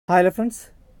Hi friends,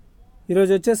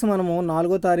 ఈరోజు వచ్చేసి మనము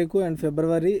 4వ తారీఖు అండ్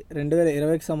ఫిబ్రవరి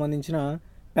 2020కి సంబంధించిన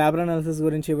పేపర్ అనాలిసిస్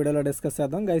గురించి ఈ వీడియోలో డిస్కస్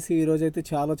చేద్దాం. గైస్, ఈరోజు అయితే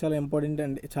చాలా ఇంపార్టెంట్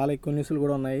అండ్ చాలా ఎక్కువ న్యూస్లు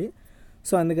కూడా ఉన్నాయి.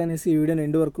 సో అందుకనేసి ఈ వీడియోని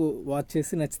ఎండ్ వరకు వాచ్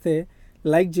చేసి నచ్చితే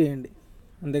లైక్ చేయండి.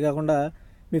 అంతేకాకుండా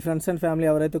మీ ఫ్రెండ్స్ అండ్ ఫ్యామిలీ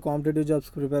ఎవరైతే కాంపిటేటివ్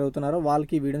జాబ్స్కి ప్రిపేర్ అవుతున్నారో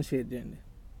వాళ్ళకి ఈ వీడియోని షేర్ చేయండి.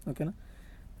 ఓకేనా?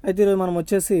 అయితే ఈరోజు మనం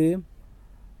వచ్చేసి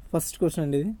ఫస్ట్ క్వశ్చన్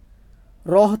అండి. ఇది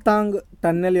రోహతాంగ్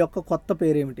టన్నెల్ యొక్క కొత్త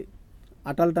పేరేమిటి?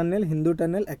 Atal tunnel, Hindu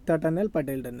tunnel, Ekta tunnel,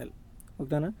 Patel tunnel.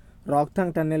 ఓకేనా?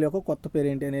 రోహతాంగ్ టన్నెల్ యొక్క కొత్త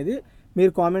పేరేంటి అనేది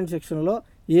మీరు కామెంట్ సెక్షన్లో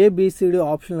ఏబిసిడి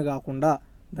ఆప్షన్లు కాకుండా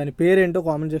దాని పేరేంటో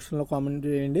కామెంట్ సెక్షన్లో కామెంట్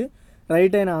చేయండి.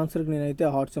 రైట్ అయిన ఆన్సర్కి నేనైతే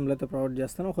హాట్ సింబల్ అయితే ప్రొవైడ్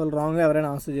చేస్తాను. ఒకవేళ రాంగ్గా ఎవరైనా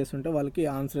ఆన్సర్ చేస్తుంటే వాళ్ళకి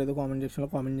ఆన్సర్ అయితే కామెంట్ సెక్షన్లో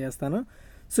కామెంట్ చేస్తాను.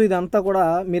 సో ఇదంతా కూడా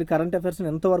మీరు కరెంట్ అఫైర్స్ని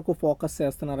ఎంతవరకు ఫోకస్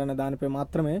చేస్తున్నారనే దానిపై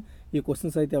మాత్రమే ఈ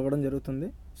క్వశ్చన్స్ అయితే ఇవ్వడం జరుగుతుంది.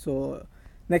 సో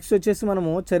నెక్స్ట్ వచ్చేసి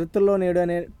మనము చరిత్రలో నేడు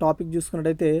అనే టాపిక్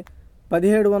చూసుకున్నట్టయితే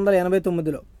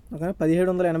 1789లో, ఓకే,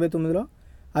 1789లో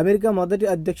అమెరికా మొదటి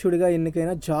అధ్యక్షుడిగా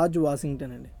ఎన్నికైన జార్జ్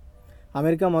వాషింగ్టన్ అండి.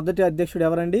 అమెరికా మొదటి అధ్యక్షుడు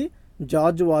ఎవరండి?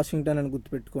 జార్జ్ వాషింగ్టన్ అని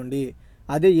గుర్తుపెట్టుకోండి.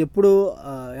 అదే ఎప్పుడు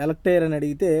ఎలక్ట్ అయ్యారని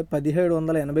అడిగితే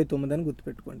 1789 అని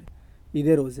గుర్తుపెట్టుకోండి,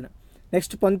 ఇదే రోజున.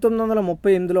 నెక్స్ట్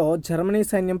 1938లో జర్మనీ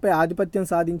సైన్యంపై ఆధిపత్యం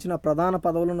సాధించిన ప్రధాన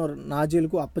పదవులను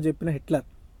నాజీలకు అప్పజెప్పిన హిట్లర్.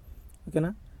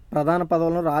 ఓకేనా? ప్రధాన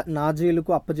పదవులను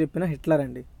నాజీలకు అప్పజెప్పిన హిట్లర్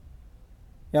అండి.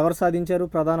 ఎవరు సాధించారు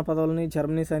ప్రధాన పదవులని?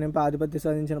 జర్మనీ సైన్యంపై ఆధిపత్యం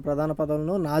సాధించిన ప్రధాన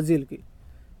పదవులను నాజీలకి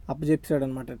అప్పజెప్పాడు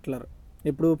అనమాట హిట్లర్.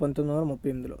 ఇప్పుడు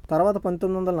 1938లో. తర్వాత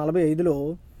 1945లో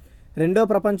రెండో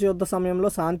ప్రపంచ యుద్ధ సమయంలో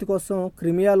శాంతి కోసం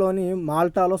క్రిమియాలోని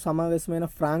మాల్టాలో సమావేశమైన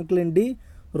Franklin D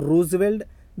Roosevelt,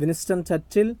 Winston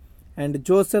Churchill and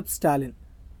Joseph Stalin.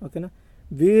 ఓకేనా?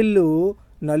 వీళ్ళు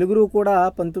నలుగురు కూడా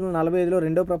 1945లో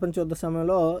రెండో ప్రపంచ యుద్ధ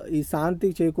సమయంలో ఈ శాంతి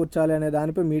చేకూర్చాలి అనే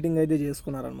దానిపై మీటింగ్ అయితే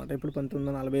చేసుకున్నారనమాట. ఇప్పుడు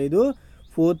 1945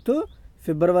 4th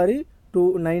ఫిబ్రవరి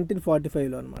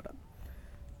 1945లో అనమాట.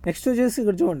 నెక్స్ట్ వచ్చేసి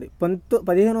ఇక్కడ చూడండి,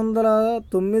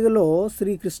 1509లో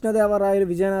శ్రీ కృష్ణదేవరాయలు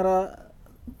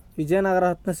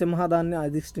విజయనగరరత్న సింహాదాన్ని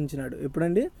అధిష్ఠించినాడు.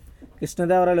 ఎప్పుడండి?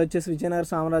 కృష్ణదేవరాయలు వచ్చేసి విజయనగర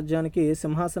సామ్రాజ్యానికి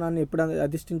సింహాసనాన్ని ఎప్పుడు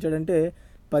అధిష్ఠించాడంటే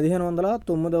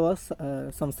 1509వ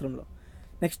సంవత్సరంలో.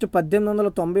 నెక్స్ట్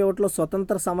 1891లో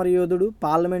స్వతంత్ర సమరయోధుడు,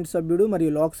 పార్లమెంట్ సభ్యుడు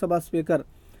మరియు లోక్సభ స్పీకర్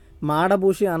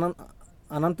మాడభూషి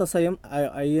అనంతసయం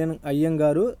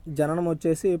అయ్యంగారు జననం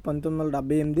వచ్చేసి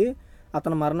 1978.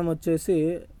 అతని మరణం వచ్చేసి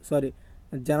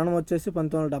జననం వచ్చేసి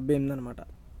 1978 అనమాట.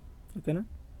 ఓకేనా?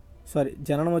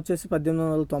 జననం వచ్చేసి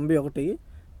 1891,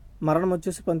 మరణం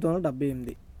వచ్చేసి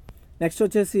 1978. నెక్స్ట్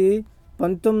వచ్చేసి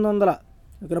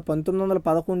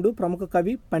 1911 ప్రముఖ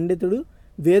కవి, పండితుడు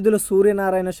వేదుల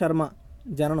సూర్యనారాయణ శర్మ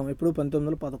జననం ఇప్పుడు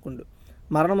 1911,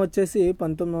 మరణం వచ్చేసి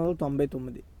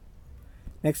 1999.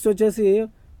 నెక్స్ట్ వచ్చేసి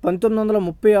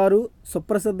 1936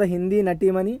 సుప్రసిద్ధ హిందీ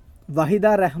నటీమణి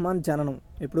వహీదా రెహమాన్ జననం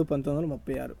ఇప్పుడు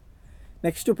 1936.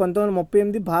 నెక్స్ట్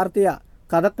 1938 భారతీయ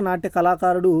కథక్ నాట్య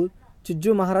కళాకారుడు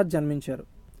చిజ్జు మహారాజ్ జన్మించారు.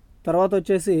 తర్వాత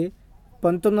వచ్చేసి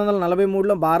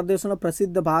 1943లో భారతదేశంలో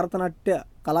ప్రసిద్ధ భారతనాట్య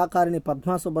కళాకారిణి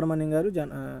పద్మా సుబ్రహ్మణ్యం గారు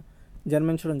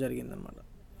జన్మించడం జరిగిందనమాట.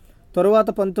 తరువాత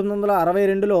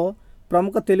 1962లో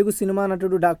ప్రముఖ తెలుగు సినిమా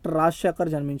నటుడు డాక్టర్ రాజశేఖర్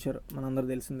జన్మించారు, మనందరూ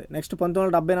తెలిసిందే. నెక్స్ట్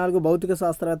 1974 భౌతిక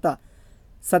శాస్త్రవేత్త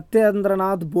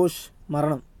సత్యేంద్రనాథ్ బోస్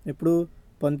మరణం ఇప్పుడు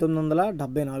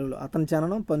 1974లో. అతని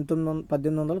జననం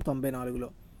 1894లో.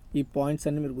 ఈ పాయింట్స్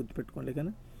అన్ని మీరు గుర్తుపెట్టుకోండి.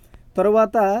 కానీ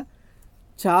తరువాత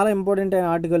చాలా ఇంపార్టెంట్ అయిన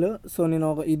ఆర్టికల్. సో నేను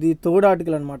ఇది థర్డ్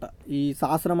ఆర్టికల్ అనమాట, ఈ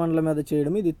శాసన మండలి మీద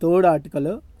చేయడం ఇది థర్డ్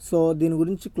ఆర్టికల్. సో దీని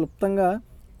గురించి క్లుప్తంగా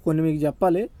కొన్ని మీకు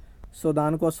చెప్పాలి. సో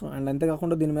దానికోసం అండ్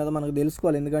అంతేకాకుండా దీని మీద మనకు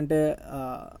తెలుసుకోవాలి, ఎందుకంటే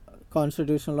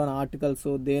కాన్స్టిట్యూషన్లోని ఆర్టికల్స్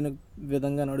దేని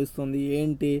విధంగా నడుస్తుంది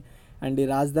ఏంటి, అండ్ ఈ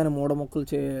రాజధాని మూఢముక్కలు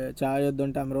చేయొద్దు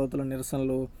అంటే అమరావతిలో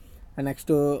నిరసనలు,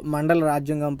 నెక్స్ట్ మండల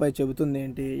రాజ్యాంగంపై చెబుతుంది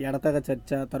ఏంటి, ఎడతెగ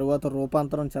చర్చ, తరువాత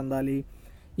రూపాంతరం చెందాలి,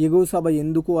 ఎగువ సభ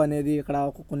ఎందుకు అనేది ఇక్కడ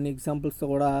కొన్ని ఎగ్జాంపుల్స్తో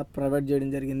కూడా ప్రొవైడ్ చేయడం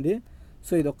జరిగింది.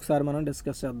 సో ఇది ఒకసారి మనం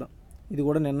డిస్కస్ చేద్దాం. ఇది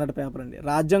కూడా నిన్నటి పేపర్ అండి.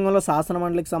 రాజ్యాంగంలో శాసన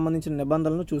మండలికి సంబంధించిన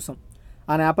నిబంధనలను చూసాం.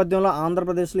 ఆ నేపథ్యంలో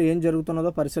ఆంధ్రప్రదేశ్లో ఏం జరుగుతున్నదో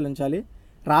పరిశీలించాలి.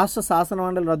 రాష్ట్ర శాసన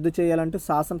మండలి రద్దు చేయాలంటూ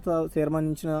శాసనసభ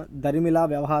తీర్మానించిన దరిమిలా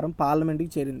వ్యవహారం పార్లమెంట్కి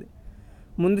చేరింది.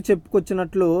 ముందు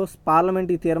చెప్పుకొచ్చినట్లు పార్లమెంట్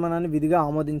ఈ తీర్మానాన్ని విధిగా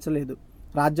ఆమోదించలేదు.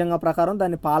 రాజ్యాంగ ప్రకారం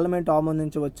దాన్ని పార్లమెంట్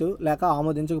ఆమోదించవచ్చు లేక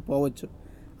ఆమోదించకపోవచ్చు.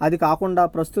 అది కాకుండా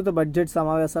ప్రస్తుత బడ్జెట్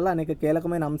సమావేశాల్లో అనేక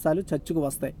కీలకమైన అంశాలు చర్చకు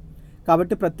వస్తాయి.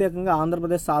 కాబట్టి ప్రత్యేకంగా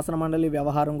ఆంధ్రప్రదేశ్ శాసన మండలి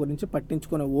వ్యవహారం గురించి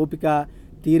పట్టించుకునే ఓపిక,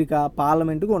 తీరిక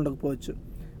పార్లమెంటుకు ఉండకపోవచ్చు.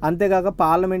 అంతేకాక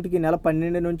పార్లమెంటుకి నెల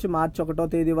 12 నుంచి మార్చి 1వ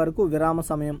తేదీ వరకు విరామ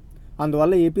సమయం.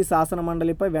 అందువల్ల ఏపీ శాసన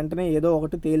మండలిపై వెంటనే ఏదో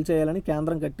ఒకటి తేల్చేయాలని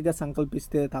కేంద్రం గట్టిగా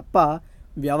సంకల్పిస్తే తప్ప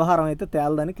వ్యవహారం అయితే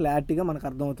తేలదని క్లారిటీగా మనకు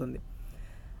అర్థమవుతుంది.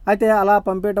 అయితే అలా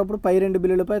పంపేటప్పుడు పై రెండు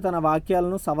బిల్లులపై తన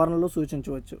వాక్యాలను సవరణలు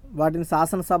సూచించవచ్చు. వాటిని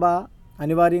శాసనసభ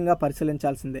అనివార్యంగా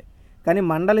పరిశీలించాల్సిందే. కానీ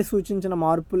మండలి సూచించిన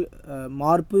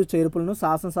మార్పు చేర్పులను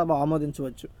శాసనసభ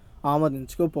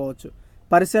ఆమోదించుకోకపోవచ్చు.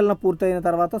 పరిశీలన పూర్తయిన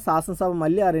తర్వాత శాసనసభ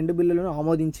మళ్ళీ ఆ 2 బిల్లులను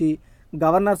ఆమోదించి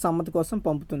గవర్నర్ సమ్మతి కోసం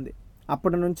పంపుతుంది.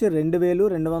 అప్పటి నుంచి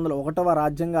 2201వ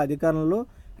రాజ్యాంగ అధికారంలో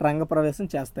రంగప్రవేశం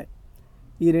చేస్తాయి.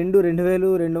 ఈ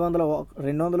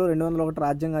 201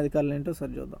 రాజ్యాంగ అధికారులు ఏంటో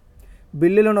సరి చూద్దాం.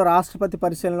 బిల్లులను రాష్ట్రపతి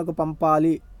పరిశీలనకు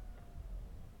పంపాలి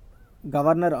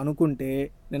గవర్నర్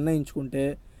నిర్ణయించుకుంటే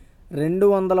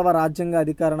 200వ రాజ్యాంగ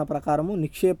అధికరణ ప్రకారము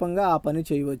నిక్షేపంగా ఆ పని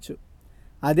చేయవచ్చు.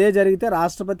 అదే జరిగితే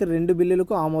రాష్ట్రపతి 2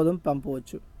 బిల్లులకు ఆమోదం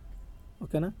పంపవచ్చు.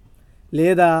 ఓకేనా?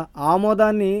 లేదా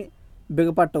ఆమోదాన్ని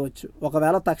బిగపట్టవచ్చు.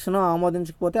 ఒకవేళ తక్షణం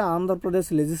ఆమోదించకపోతే ఆంధ్రప్రదేశ్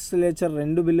లెజిస్లేచర్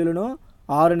 2 బిల్లులను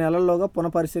 6 నెలల్లోగా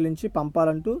పునఃపరిశీలించి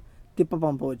పంపాలంటూ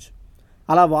పంపవచ్చు.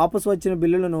 అలా వాపసు వచ్చిన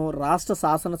బిల్లులను రాష్ట్ర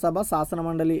శాసనసభ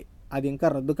శాసనమండలి అది ఇంకా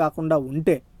రద్దు కాకుండా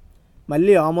ఉంటే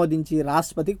మళ్ళీ ఆమోదించి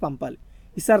రాష్ట్రపతికి పంపాలి.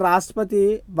 ఈసారి రాష్ట్రపతి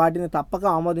వాటిని తప్పక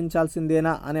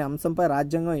ఆమోదించాల్సిందేనా అనే అంశంపై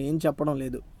రాజ్యాంగం ఏం చెప్పడం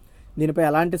లేదు. దీనిపై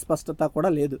ఎలాంటి స్పష్టత కూడా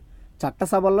లేదు.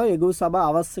 చట్టసభల్లో ఎగువ సభ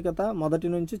ఆవశ్యకత మొదటి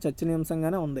నుంచి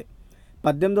చర్చనీయాంశంగానే ఉంది.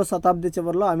 18వ శతాబ్ది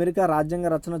చివరిలో అమెరికా రాజ్యాంగ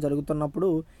రచన జరుగుతున్నప్పుడు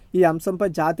ఈ అంశంపై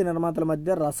జాతి నిర్మాతల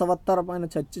మధ్య రసవత్తరమైన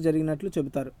చర్చ జరిగినట్లు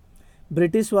చెబుతారు.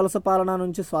 బ్రిటిష్ వలస పాలన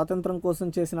నుంచి స్వాతంత్రం కోసం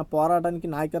చేసిన పోరాటానికి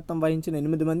నాయకత్వం వహించిన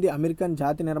 8 మంది అమెరికన్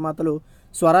జాతి నిర్మాతలు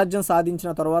స్వరాజ్యం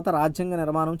సాధించిన తరువాత రాజ్యాంగ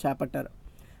నిర్మాణం చేపట్టారు.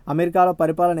 అమెరికాలో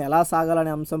పరిపాలన ఎలా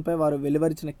సాగాలనే అంశంపై వారు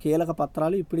వెలువరించిన కీలక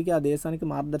పత్రాలు ఇప్పటికీ ఆ దేశానికి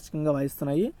మార్గదర్శకంగా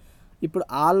వహిస్తున్నాయి. ఇప్పుడు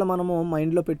మనము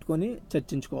మైండ్లో పెట్టుకొని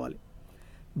చర్చించుకోవాలి.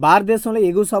 భారతదేశంలో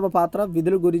ఎగువ సభ పాత్ర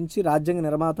విధుల గురించి రాజ్యాంగ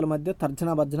నిర్మాతల మధ్య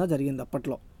తర్జన జరిగింది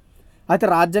అప్పట్లో. అయితే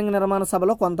రాజ్యాంగ నిర్మాణ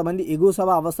సభలో కొంతమంది ఎగువ సభ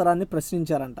అవసరాన్ని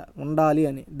ప్రశ్నించారంట, ఉండాలి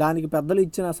అని. దానికి పెద్దలు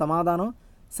ఇచ్చిన సమాధానం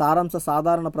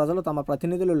సాధారణ ప్రజలు తమ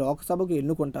ప్రతినిధులు లోక్సభకు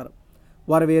ఎన్నుకుంటారు.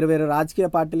 వారు వేరు రాజకీయ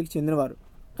పార్టీలకు చెందినవారు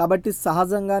కాబట్టి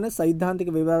సహజంగానే సైద్ధాంతిక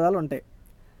విభేదాలు ఉంటాయి.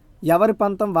 ఎవరి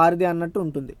పంతం వారిదే అన్నట్టు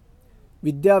ఉంటుంది.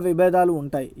 విద్యా విభేదాలు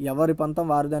ఉంటాయి. ఎవరి పంతం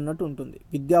వారిదే అన్నట్టు ఉంటుంది.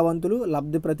 విద్యావంతులు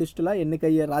లబ్ధి ప్రతిష్ఠుల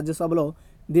ఎన్నికయ్యే రాజ్యసభలో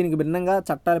దీనికి భిన్నంగా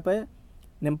చట్టాలపై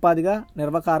నింపాదిగా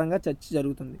నిర్వకారంగా చర్చ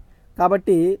జరుగుతుంది.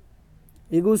 కాబట్టి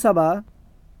ఎగువ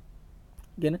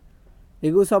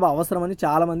సభ అవసరమని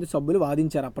చాలామంది సభ్యులు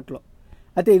వాదించారు అప్పట్లో.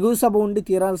 అయితే ఎగువ సభ ఉండి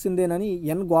తీరాల్సిందేనని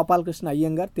ఎన్ గోపాలకృష్ణ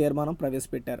అయ్యంగార్ తీర్మానం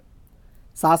ప్రవేశపెట్టారు.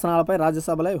 శాసనాలపై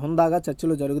రాజ్యసభలో హుందాగా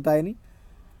చర్చలు జరుగుతాయని,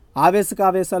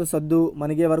 ఆవేశాలు సద్దు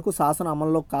మణిగే వరకు శాసన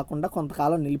అమల్లో కాకుండా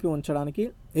కొంతకాలం నిలిపి ఉంచడానికి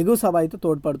ఎగువ సభ అయితే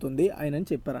తోడ్పడుతుంది ఆయనని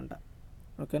చెప్పారంట.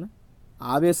 ఓకేనా?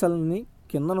 ఆవేశాలని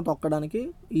కిందను తొక్కడానికి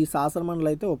ఈ శాసన మండలి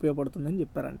అయితే ఉపయోగపడుతుందని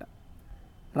చెప్పారంట.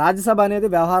 రాజ్యసభ అనేది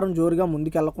వ్యవహారం జోరుగా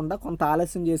ముందుకెళ్లకుండా కొంత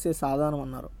ఆలస్యం చేసే సాధనం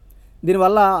అన్నారు.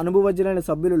 దీనివల్ల అనుభవజ్ఞులైన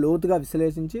సభ్యులు లోతుగా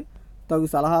విశ్లేషించి తగు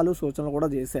సలహాలు సూచనలు కూడా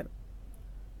చేశారు.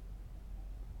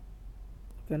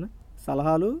 ఓకేనా?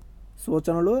 సలహాలు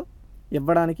సూచనలు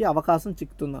ఇవ్వడానికి అవకాశం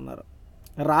చిక్కుతుందన్నారు.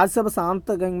 రాజ్యసభ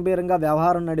శాంత గంభీరంగా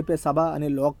వ్యవహారం నడిపే సభ అని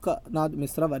లోక్నాథ్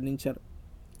మిశ్రా వర్ణించారు.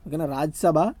 ఓకేనా?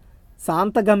 రాజ్యసభ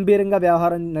శాంత గంభీరంగా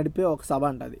వ్యవహారం నడిపే ఒక సభ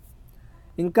అంటది.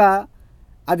 ఇంకా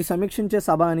అది సమీక్షించే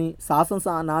సభ అని, శాసన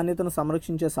నాణ్యతను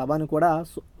సంరక్షించే సభ అని కూడా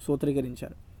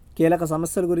సూత్రీకరించారు. కీలక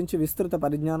సమస్యల గురించి విస్తృత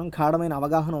పరిజ్ఞానం, గాఢమైన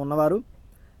అవగాహన ఉన్నవారు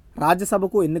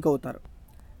రాజ్యసభకు ఎన్నికవుతారు.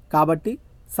 కాబట్టి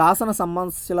శాసన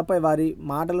సమస్యలపై వారి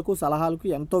మాటలకు సలహాలకు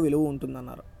ఎంతో విలువ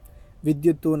ఉంటుందన్నారు.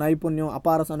 విద్యుత్తు నైపుణ్యం,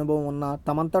 అపార అనుభవం ఉన్న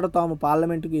తమంతట తాము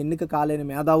పార్లమెంటుకు ఎన్నిక కాలేని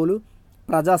మేధావులు,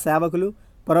 ప్రజా సేవకులు,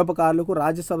 పరోపకారులకు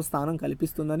రాజ్యసభ స్థానం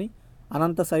కల్పిస్తుందని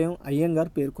అనంతశయం అయ్యంగార్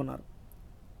పేర్కొన్నారు.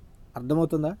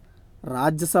 అర్థమవుతుందా?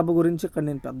 రాజ్యసభ గురించి ఇక్కడ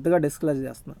నేను పెద్దగా డిస్క్లోజ్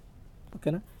చేస్తున్నాను.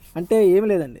 ఓకేనా? అంటే ఏమి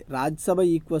లేదండి, రాజ్యసభ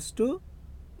ఈక్వల్స్ టు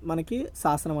మనకి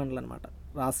శాసన మండలి అనమాట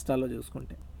రాష్ట్రాల్లో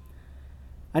చూసుకుంటే.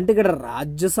 అంటే ఇక్కడ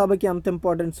రాజ్యసభకి ఎంత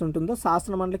ఇంపార్టెన్స్ ఉంటుందో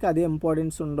శాసన మండలికి అదే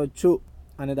ఇంపార్టెన్స్ ఉండొచ్చు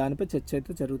అనే దానిపై చర్చ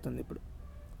అయితే జరుగుతుంది ఇప్పుడు.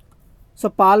 సో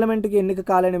పార్లమెంటుకి ఎన్నిక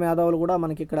కాలేని మేధావులు కూడా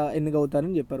మనకి ఇక్కడ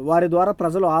ఎన్నికవుతారని చెప్పారు. వారి ద్వారా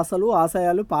ప్రజలు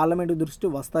ఆశయాలు పార్లమెంటు దృష్టి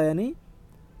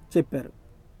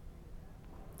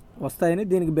వస్తాయని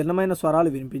దీనికి భిన్నమైన స్వరాలు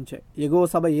వినిపించాయి. ఎగువ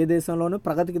సభ ఏ దేశంలోనూ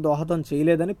ప్రగతికి దోహదం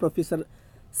చేయలేదని ప్రొఫెసర్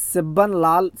సిబ్బన్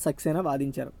లాల్ సక్సేనా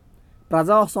వాదించారు.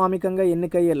 ప్రజాస్వామికంగా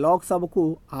ఎన్నికయ్యే లోక్సభకు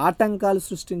ఆటంకాలు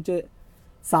సృష్టించే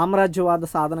సామ్రాజ్యవాద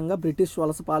సాధనంగా బ్రిటిష్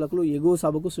వలస పాలకులు ఎగువ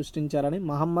సభకు సృష్టించారని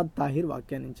మహమ్మద్ తాహిర్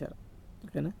వ్యాఖ్యానించారు.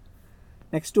 ఓకేనా?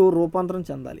 నెక్స్ట్ రూపాంతరం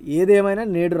చెందాలి. ఏదేమైనా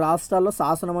నేడు రాష్ట్రాల్లో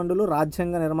శాసనమండలు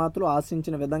రాజ్యాంగ నిర్మాతలు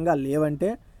ఆశించిన విధంగా లేవంటే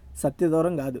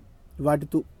సత్యదూరం కాదు. వాటి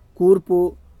కూర్పు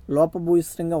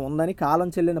లోపభూయిష్టంగా ఉందని, కాలం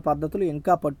చెల్లిన పద్ధతులు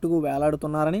ఇంకా పట్టుకు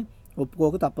వేలాడుతున్నారని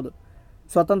ఒప్పుకోక తప్పదు.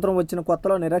 స్వతంత్రం వచ్చిన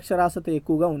కొత్తలో నిరక్షరాస్యత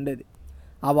ఎక్కువగా ఉండేది.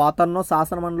 ఆ వాతావరణంలో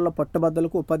శాసనమండలిలో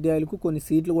పట్టుబద్దలకు ఉపాధ్యాయులకు కొన్ని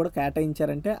సీట్లు కూడా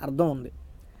కేటాయించారంటే అర్థం ఉంది.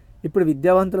 ఇప్పుడు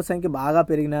విద్యావంతుల సంఖ్య బాగా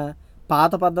పెరిగినా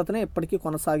పాత పద్ధతినే ఇప్పటికీ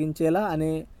కొనసాగించేలా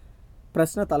అనే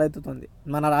ప్రశ్న తలెత్తుతుంది.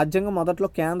 మన రాజ్యాంగం మొదట్లో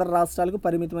కేంద్ర రాష్ట్రాలకు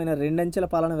పరిమితమైన 2 అంచెల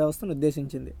పాలన వ్యవస్థను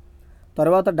ఉద్దేశించింది.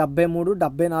 తరువాత 73,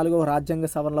 74వ రాజ్యాంగ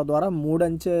సవరణల ద్వారా 3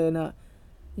 అంచెల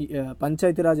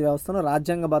పంచాయతీరాజ్ వ్యవస్థను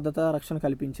రాజ్యాంగ భద్రత రక్షణ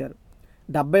కల్పించారు.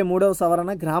 73వ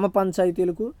సవరణ గ్రామ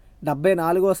పంచాయతీలకు,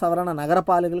 74వ సవరణ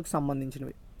నగరపాలికలకు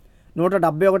సంబంధించినవి.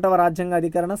 171వ రాజ్యాంగ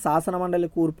అధికరణ శాసనమండలి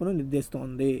కూర్పును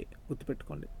నిర్దేశిస్తోంది.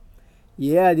 గుర్తుపెట్టుకోండి,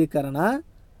 ఏ అధికరణ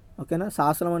ఓకేనా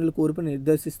శాసనమండలి కూర్పును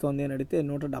నిర్దేశిస్తోంది అని అడిగితే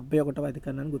 171వ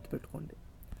అధికరణాన్ని గుర్తుపెట్టుకోండి.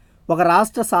 ఒక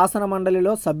రాష్ట్ర శాసన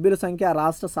మండలిలో సభ్యుల సంఖ్య ఆ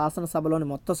రాష్ట్ర శాసనసభలోని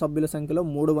మొత్తం సభ్యుల సంఖ్యలో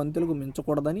 3 వంతులకు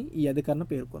మించకూడదని ఈ అధికరణ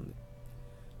పేర్కొంది.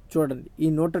 చూడండి, ఈ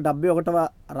 171వ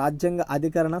రాజ్యాంగ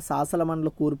అధికరణ శాసన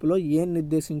మండలి కూర్పులో ఏం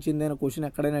నిర్దేశించింది అనే క్వశ్చన్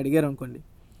ఎక్కడైనా అడిగారు అనుకోండి,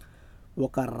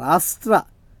 ఒక రాష్ట్ర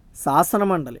శాసన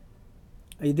మండలి,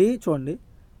 ఇది చూడండి,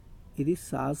 ఇది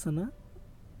శాసన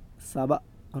సభ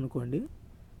అనుకోండి,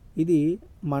 ఇది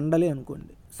మండలి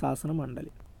అనుకోండి, శాసన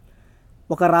మండలి.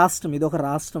 ఒక రాష్ట్రం, ఇది ఒక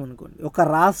రాష్ట్రం అనుకోండి, ఒక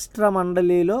రాష్ట్ర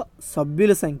మండలిలో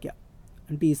సభ్యుల సంఖ్య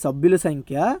అంటే ఈ సభ్యుల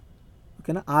సంఖ్య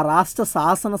ఓకేనా ఆ రాష్ట్ర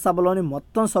శాసనసభలోని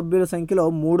మొత్తం సభ్యుల సంఖ్యలో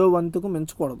 3వ వంతుకు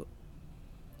మించకూడదు,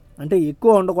 అంటే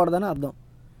ఎక్కువ ఉండకూడదని అర్థం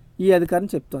ఈ అధికారం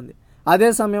చెప్తోంది. అదే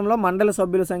సమయంలో మండలి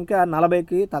సభ్యుల సంఖ్య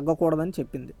 40కి తగ్గకూడదని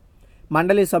చెప్పింది.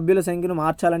 మండలి సభ్యుల సంఖ్యను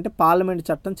మార్చాలంటే పార్లమెంట్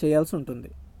చట్టం చేయాల్సి ఉంటుంది.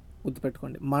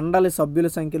 గుర్తుపెట్టుకోండి, మండలి సభ్యుల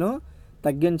సంఖ్యను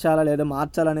తగ్గించాలా లేదా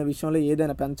మార్చాలనే విషయంలో,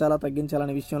 ఏదైనా పెంచాలా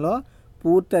తగ్గించాలనే విషయంలో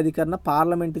పూర్తి అధికారణ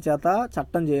పార్లమెంటు చేత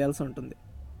చట్టం చేయాల్సి ఉంటుంది.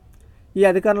 ఈ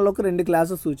అధికారంలోకి 2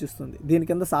 క్లాసెస్ సూచిస్తుంది. దీని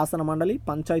కింద శాసన మండలి,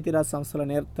 పంచాయతీరాజ్ సంస్థల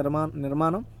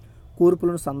నిర్మాణం,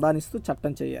 కూర్పులను సంధానిస్తూ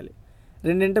చట్టం చేయాలి.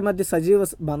 రెండింటి మధ్య సజీవ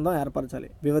బంధం ఏర్పరచాలి.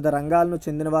 వివిధ రంగాలను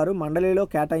చెందినవారు మండలిలో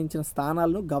కేటాయించిన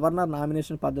స్థానాలను గవర్నర్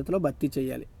నామినేషన్ పద్ధతిలో భర్తీ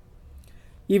చేయాలి.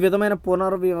 ఈ విధమైన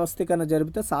పునర్వ్యవస్థీకరణ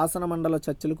జరిపితే శాసన మండల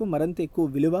చర్చలకు మరింత ఎక్కువ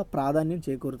విలువ, ప్రాధాన్యం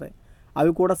చేకూరుతాయి.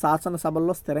 అవి కూడా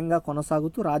శాసనసభల్లో స్థిరంగా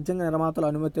కొనసాగుతూ రాజ్యాంగ నిర్మాతలు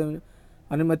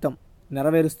అనుమతం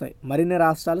నెరవేరుస్తాయి. మరిన్ని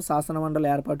రాష్ట్రాలు శాసన మండలి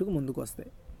ఏర్పాటుకు ముందుకు వస్తాయి.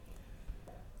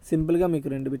 సింపుల్గా మీకు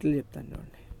 2 బిట్లు చెప్తాను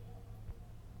చూడండి.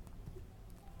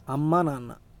 అమ్మ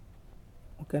నాన్న,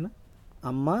 ఓకేనా,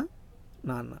 అమ్మ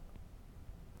నాన్న,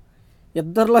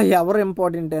 ఇద్దరిలో ఎవరు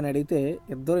ఇంపార్టెంట్ అని అడిగితే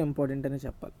ఇద్దరు ఇంపార్టెంట్ అనే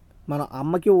చెప్పాలి. మనం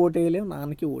అమ్మకి ఓటేయలేం,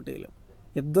 నాన్నకి ఓటేయలేం,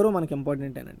 ఇద్దరు మనకి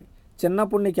ఇంపార్టెంట్ అనండి.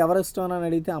 చిన్నప్పుడు నీకు ఎవరు ఇష్టం అని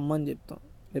అడిగితే అమ్మ అని చెప్తాం,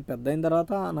 రేపు పెద్ద అయిన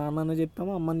తర్వాత నాన్నని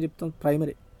చెప్తాము, అమ్మని చెప్తాం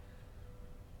ప్రైమరీ.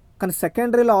 కానీ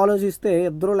సెకండరీలో ఆలోచిస్తే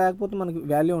ఇద్దరు లేకపోతే మనకి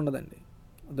వాల్యూ ఉండదండి.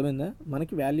 అర్థమైందా?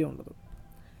 మనకి వాల్యూ ఉండదు.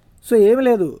 సో ఏమి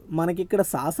లేదు, మనకి ఇక్కడ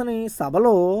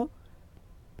సభలో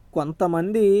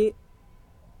కొంతమంది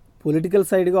పొలిటికల్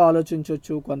సైడ్గా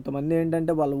ఆలోచించవచ్చు, కొంతమంది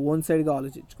ఏంటంటే వాళ్ళ ఓన్ సైడ్గా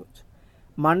ఆలోచించుకోవచ్చు.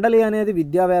 మండలి అనేది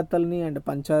విద్యావేత్తలని అంటే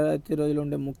పంచాయతీ రోజులు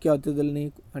ఉండే ముఖ్య అతిథులని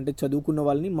అంటే చదువుకున్న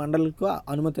వాళ్ళని మండలికి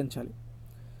అనుమతి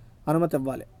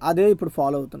ఇవ్వాలి. అదే ఇప్పుడు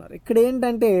ఫాలో అవుతున్నారు. ఇక్కడ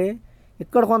ఏంటంటే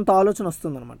ఇక్కడ కొంత ఆలోచన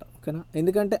వస్తుందన్నమాట, ఓకేనా.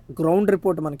 ఎందుకంటే గ్రౌండ్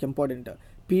రిపోర్ట్ మనకి ఇంపార్టెంట్.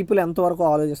 పీపుల్ ఎంతవరకు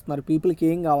ఆలోచిస్తున్నారు, పీపుల్కి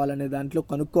ఏం కావాలనే దాంట్లో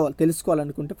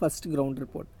తెలుసుకోవాలనుకుంటే ఫస్ట్ గ్రౌండ్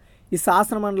రిపోర్ట్. ఈ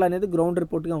శాసన మండలి అనేది గ్రౌండ్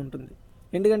రిపోర్ట్గా ఉంటుంది.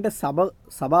 ఎందుకంటే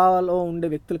సభలో ఉండే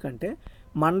వ్యక్తుల కంటే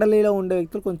మండలిలో ఉండే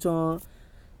వ్యక్తులు కొంచెం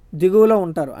దిగువలో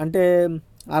ఉంటారు, అంటే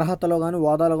అర్హతలో కానీ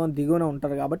హోదాలో కానీ దిగువన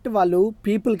ఉంటారు. కాబట్టి వాళ్ళు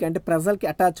పీపుల్కి అంటే ప్రజలకి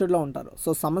అటాచ్డ్లో ఉంటారు. సో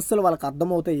సమస్యలు వాళ్ళకి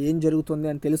అర్థమవుతాయి, ఏం జరుగుతుంది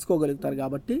అని తెలుసుకోగలుగుతారు.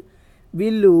 కాబట్టి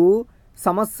వీళ్ళు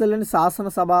సమస్యలని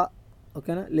శాసనసభ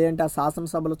ఓకేనా లేదంటే ఆ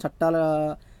శాసనసభలో చట్టాల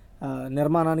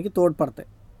నిర్మాణానికి తోడ్పడతాయి.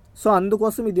 సో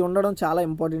అందుకోసం ఇది ఉండడం చాలా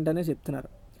ఇంపార్టెంట్ అనే చెప్తున్నారు.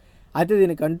 అయితే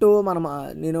దీనికంటూ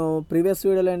నేను ప్రీవియస్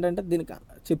వీడియోలో ఏంటంటే దీనికి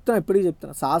ఎప్పటికీ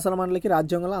చెప్తున్నా, శాసన మండలికి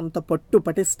రాజ్యాంగంలో అంత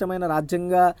పటిష్టమైన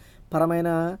రాజ్యాంగపరమైన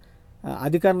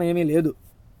అధికారం ఏమీ లేదు.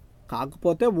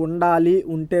 కాకపోతే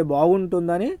ఉంటే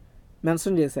బాగుంటుందని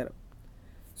మెన్షన్ చేశారు.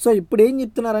 సో ఇప్పుడు ఏం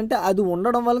చెప్తున్నారంటే అది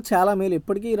ఉండడం వల్ల చాలా మేలు.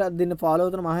 ఇప్పటికీ దీన్ని ఫాలో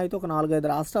అవుతున్న మహా అయితే ఒక 4-5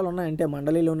 రాష్ట్రాలు ఉన్నాయంటే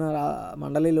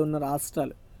మండలిలో ఉన్న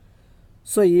రాష్ట్రాలు.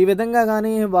 సో ఈ విధంగా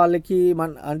కానీ వాళ్ళకి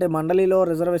అంటే మండలిలో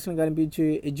రిజర్వేషన్ కనిపించి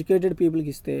ఎడ్యుకేటెడ్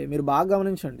పీపుల్కి ఇస్తే మీరు బాగా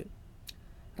గమనించండి.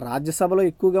 రాజ్యసభలో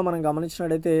ఎక్కువగా మనం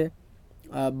గమనించినట్టయితే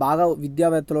బాగా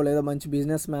విద్యావేత్తలు లేదా మంచి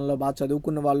బిజినెస్ మ్యాన్లో బాగా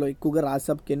చదువుకున్న వాళ్ళు ఎక్కువగా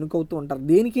రాజ్యసభకి ఎన్నుకవుతూ ఉంటారు.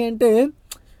 దేనికి అంటే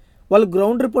వాళ్ళు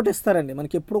గ్రౌండ్ రిపోర్ట్ ఇస్తారండి.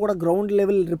 మనకి ఎప్పుడు కూడా గ్రౌండ్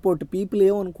లెవెల్ రిపోర్ట్, పీపుల్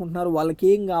ఏమనుకుంటున్నారు, వాళ్ళకి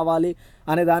ఏం కావాలి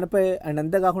అనే దానిపై, అండ్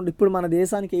అంతేకాకుండా ఇప్పుడు మన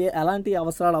దేశానికి ఎలాంటి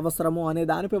అవసరాలు అవసరమో అనే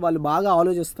దానిపై వాళ్ళు బాగా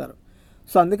ఆలోచిస్తారు.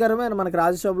 సో అందుకనే మనకి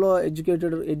రాజ్యసభలో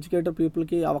ఎడ్యుకేటెడ్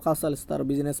పీపుల్కి అవకాశాలు ఇస్తారు,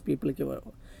 బిజినెస్ పీపుల్కి.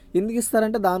 ఎందుకు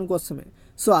ఇస్తారంటే దానికోసమే.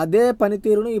 సో అదే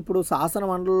పనితీరును ఇప్పుడు శాసన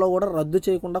మండలిలో కూడా రద్దు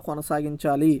చేయకుండా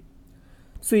కొనసాగించాలి.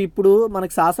 సో ఇప్పుడు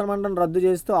మనకి శాసన మండలిని రద్దు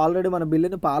చేస్తూ ఆల్రెడీ మన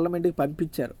బిల్లుని పార్లమెంట్కి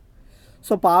పంపించారు.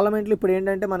 సో పార్లమెంట్లో ఇప్పుడు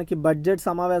ఏంటంటే మనకి బడ్జెట్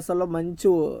సమావేశాల్లో మంచి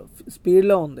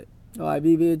స్పీడ్లో ఉంది,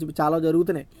 అవి చాలా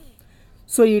జరుగుతున్నాయి.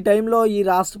 సో ఈ టైంలో ఈ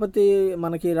రాష్ట్రపతి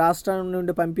మనకి రాష్ట్రం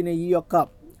నుండి పంపిన ఈ యొక్క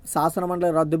శాసన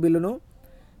మండలి రద్దు బిల్లును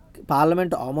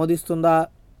పార్లమెంట్ ఆమోదిస్తుందా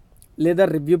లేదా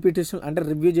రివ్యూ పిటిషన్ అంటే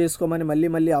రివ్యూ చేసుకోమని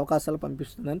మళ్ళీ అవకాశాలు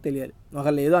పంపిస్తుందని తెలియాలి.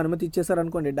 ఒకవేళ ఏదో అనుమతి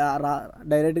ఇచ్చేసారనుకోండి,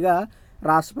 డైరెక్ట్గా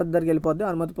రాష్ట్రపతి దగ్గరికి వెళ్ళిపోద్ది.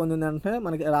 అనుమతి పొందింది అంటే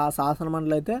మనకి శాసన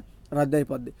మండలి అయితే రద్దు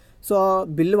అయిపోద్ది. సో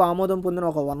బిల్లు ఆమోదం పొందిన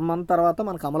ఒక 1 month తర్వాత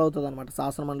మనకు అమలు అవుతుంది అనమాట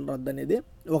శాసన మండలి రద్దు అనేది.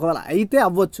 ఒకవేళ అయితే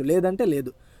అవ్వచ్చు, లేదంటే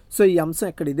లేదు. సో ఈ అంశం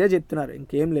ఇక్కడ ఇదే చెప్తున్నారు,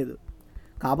 ఇంకేం లేదు.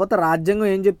 కాకపోతే రాజ్యాంగం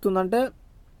ఏం చెప్తుందంటే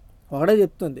ఒకటే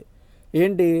చెప్తుంది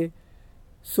ఏంటి,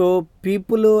 సో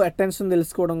పీపుల్ అటెన్షన్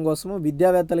తెలుసుకోవడం కోసము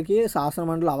విద్యావేత్తలకి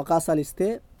శాసనమండలి అవకాశాలు ఇస్తే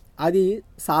అది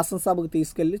శాసనసభకు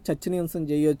తీసుకెళ్ళి చర్చనీయాంశం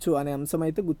చేయొచ్చు అనే అంశం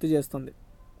అయితే గుర్తు చేస్తుంది.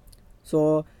 సో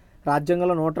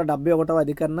రాజ్యాంగంలో 171వ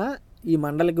అధికరణ ఈ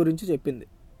మండలి గురించి చెప్పింది.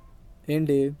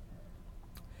 ఏంటి,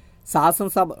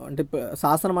 శాసనసభ అంటే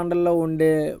శాసన మండలిలో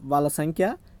ఉండే వాళ్ళ సంఖ్య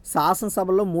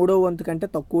శాసనసభలో 3వ వంతు కంటే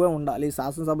తక్కువే ఉండాలి.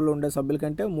 శాసనసభలో ఉండే సభ్యుల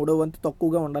కంటే 3వ వంతు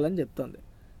తక్కువగా ఉండాలని చెప్తుంది.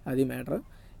 అది మ్యాటర్.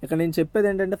 ఇక్కడ నేను చెప్పేది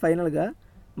ఏంటంటే ఫైనల్గా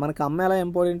మనకు అమ్మ ఎలా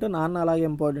ఇంపార్టెంట్, నాన్న అలాగే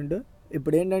ఇంపార్టెంట్.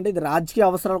 ఇప్పుడు ఏంటంటే ఇది రాజకీయ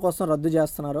అవసరాల కోసం రద్దు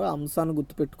చేస్తున్నారు, ఆ అంశాన్ని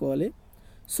గుర్తుపెట్టుకోవాలి.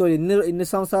 సో ఇన్ని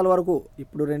సంవత్సరాల వరకు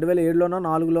ఇప్పుడు 2007లోనో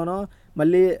 2004లోనో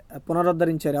మళ్ళీ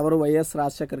పునరుద్ధరించారు ఎవరు, వైఎస్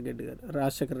రాజశేఖర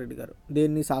రెడ్డి గారు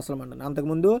దీన్ని శాసన మండలి.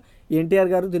 అంతకుముందు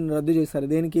ఎన్టీఆర్ గారు దీన్ని రద్దు చేశారు.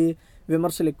 దేనికి,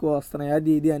 విమర్శలు ఎక్కువ వస్తున్నాయి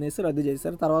అది ఇది అనేసి రద్దు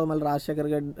చేశారు. తర్వాత మళ్ళీ రాజశేఖర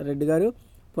రెడ్డి గారు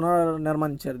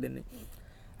పునర్నిర్మాణించారు దీన్ని.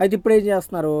 అయితే ఇప్పుడు ఏం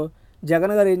చేస్తున్నారు,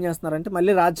 జగన్ గారు ఏం చేస్తున్నారంటే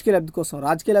మళ్ళీ రాజకీయ లబ్ధి కోసం,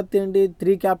 రాజకీయ లబ్ధి ఏంటి,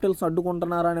 3 క్యాపిటల్స్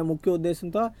అడ్డుకుంటున్నారు అనే ముఖ్య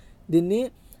ఉద్దేశంతో దీన్ని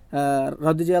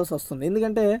రద్దు చేయాల్సి వస్తుంది.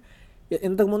 ఎందుకంటే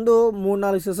ఇంతకుముందు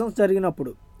 3-4 సెషన్స్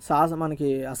జరిగినప్పుడు మనకి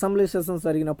అసెంబ్లీ సెషన్స్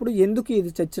జరిగినప్పుడు ఎందుకు ఇది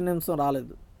చర్చనీయాంశం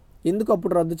రాలేదు, ఎందుకు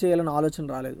అప్పుడు రద్దు చేయాలని ఆలోచన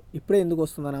రాలేదు, ఇప్పుడే ఎందుకు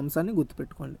వస్తుందనే అంశాన్ని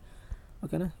గుర్తుపెట్టుకోండి.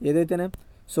 ఓకేనా,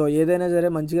 ఏదైనా సరే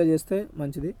మంచిగా చేస్తే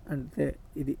మంచిది. అంటే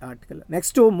ఇది article.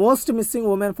 Next, most missing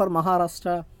women for Maharashtra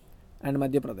and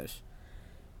Madhya Pradesh.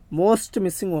 Most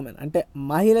missing women అంటే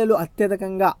మహిళలు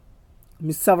అత్యధికంగా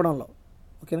మిస్ అవ్వడంలో,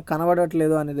 ఓకేనా,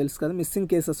 కనబడట్లేదు అని తెలుసు కదా, మిస్సింగ్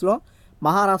కేసెస్లో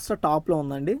మహారాష్ట్ర టాప్లో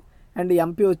ఉందండి. అండ్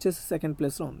ఎంపీ వచ్చేసి 2nd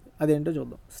ప్లేస్లో ఉంది. అదేంటో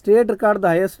చూద్దాం. State record the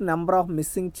highest number of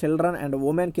missing children and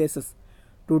women cases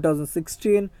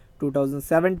 2016,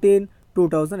 2017,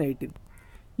 2018.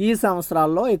 ఈ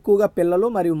సంవత్సరాల్లో ఎక్కువగా పిల్లలు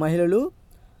మరియు మహిళలు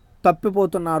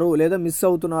తప్పిపోతున్నారు లేదా మిస్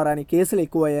అవుతున్నారు అనే కేసులు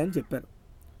ఎక్కువయ్యాయని చెప్పారు.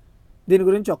 దీని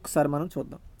గురించి ఒక్కసారి మనం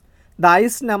చూద్దాం. The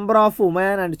highest number of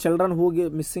women and children who get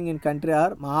missing in country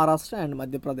are Maharashtra and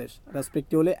Madhya Pradesh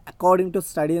respectively, according to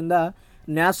study in the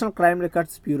National Crime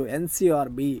Records Bureau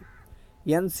 (NCRB).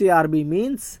 NCRB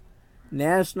means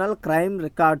National Crime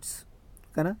Records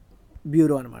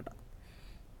bureau అనమాట.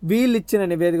 వీళ్ళు ఇచ్చిన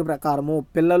నివేదిక ప్రకారము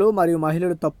పిల్లలు మరియు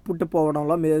మహిళలు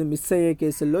తప్పుట్టుపోవడంలో miss అయ్యే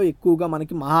కేసుల్లో ఎక్కువగా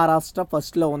మనకి మహారాష్ట్ర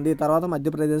ఫస్ట్లో ఉంది, తర్వాత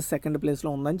మధ్యప్రదేశ్ 2nd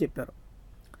ప్లేస్లో ఉందని చెప్పారు.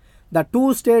 The 2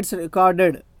 states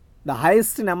recorded the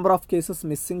highest number of cases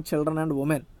missing children and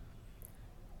women.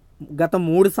 గత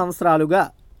 3 సంవత్సరాలుగా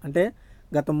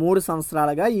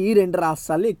ఈ 2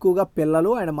 రాష్ట్రాల్లో ఎక్కువగా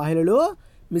పిల్లలు అండ్ మహిళలు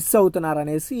మిస్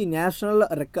అవుతున్నారనేసి ఈ నేషనల్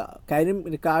క్రైమ్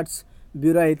రికార్డ్స్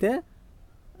బ్యూరో అయితే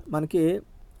మనకి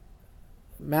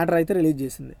మ్యాటర్ అయితే రిలీజ్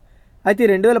చేసింది. అయితే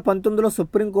 2019లో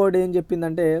సుప్రీంకోర్టు ఏం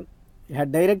చెప్పిందంటే,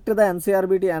 direct the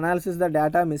NCRB analysis the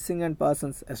data missing and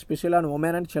persons especially on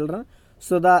women and children.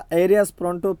 So the areas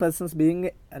prone to persons being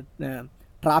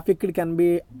trafficked can be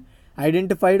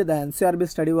identified. The NCRB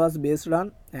study was based on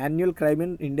annual crime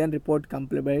in Indian report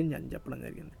compiled అని చెప్పడం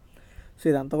జరిగింది. So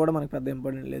ఇదంతా కూడా మనకు పెద్ద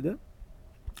important లేదు.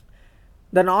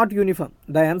 The not uniform.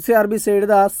 The NCRB said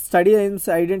the study aims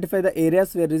to identify the areas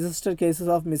where registered cases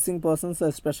of missing persons,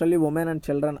 especially women and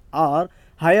children, are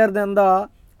higher than the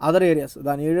other areas.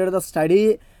 The needed the study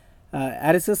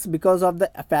arises because of the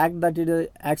fact that it is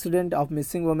accident of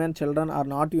missing women children are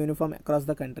not uniform across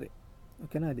the country.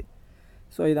 ఓకేనా, అది.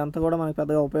 So ఇదంతా కూడా మనకు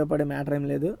పెద్దగా ఉపయోగపడే matter ఏం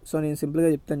లేదు. So నేను సింపుల్గా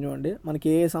చెప్తాను చూడండి, మనకి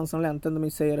ఏ సంవత్సరంలో ఎంతెంత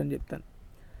మిస్ అయ్యారని చెప్తాను.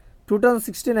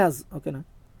 2016 యాజ్ ఓకేనా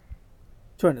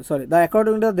చూడండి the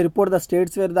according to the report the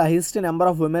states wear the highest number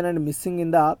of women and missing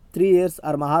in the 3 years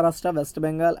are Maharashtra, west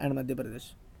Bengal and Madhya Pradesh.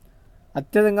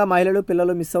 అత్యధికంగా మహిళలు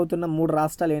పిల్లలు మిస్ అవుతున్న 3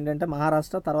 రాష్ట్రాలు ఏంటంటే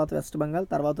మహారాష్ట్ర, తర్వాత వెస్ట్ బెంగాల్,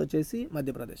 తర్వాత వచ్చేసి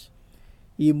మధ్యప్రదేశ్.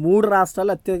 ఈ 3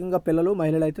 రాష్ట్రాలు అత్యధికంగా పిల్లలు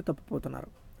మహిళలు అయితే తప్పిపోతున్నారు.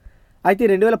 అయితే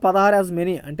 2016 యాజ్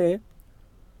మెనీ అంటే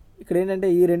ఇక్కడ ఏంటంటే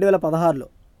ఈ 2016లో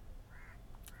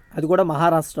అది కూడా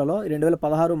మహారాష్ట్రలో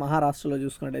 2016 మహారాష్ట్రలో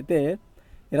చూసుకున్నట్టయితే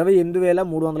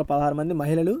 28,316 మంది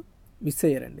మహిళలు మిస్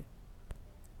అయ్యారండి.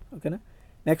 ఓకేనా.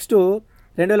 నెక్స్ట్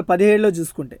 2017లో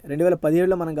చూసుకుంటే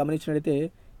 2017లో మనం గమనించినట్టయితే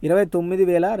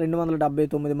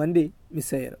 29,279 మంది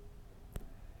మిస్ అయ్యారు.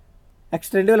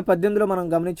 నెక్స్ట్ 2018లో మనం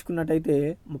గమనించుకున్నట్టయితే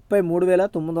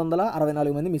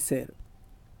 33,964 మంది మిస్ అయ్యారు.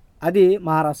 అది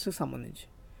మహారాష్ట్రకు సంబంధించి.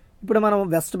 ఇప్పుడు మనం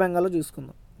వెస్ట్ బెంగాల్లో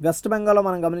చూసుకుందాం. వెస్ట్ బెంగాల్లో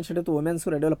మనం గమనించినట్టయితే ఉమెన్స్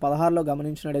 2016లో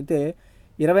గమనించినట్టయితే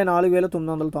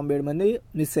 24,997 మంది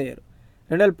మిస్ అయ్యారు.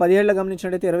 2017లో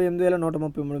గమనించినట్టయితే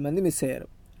 28,133 మంది మిస్ అయ్యారు.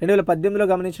 2018లో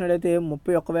గమనించినట్టయితే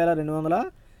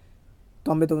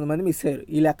 31,299 మంది మిస్ అయ్యారు.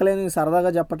 ఈ లెక్కలేని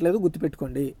సరదాగా చెప్పట్లేదు,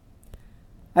 గుర్తుపెట్టుకోండి.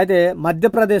 అయితే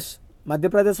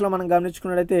మధ్యప్రదేశ్లో మనం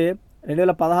గమనించుకున్నట్టయితే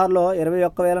 2016లో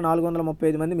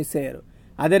 21,435 మంది మిస్ అయ్యారు.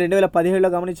 అదే 2017లో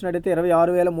గమనించినట్టయితే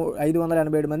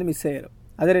 26,587 మంది మిస్ అయ్యారు.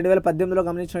 అదే 2018లో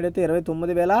గమనించినట్టయితే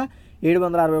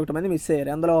 29,761 మంది మిస్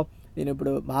అయ్యారు. అందులో నేను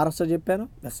ఇప్పుడు మహారాష్ట్ర చెప్పాను,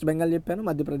 వెస్ట్ బెంగాల్ చెప్పాను,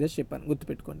 మధ్యప్రదేశ్ చెప్పాను,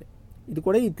 గుర్తుపెట్టుకోండి. ఇది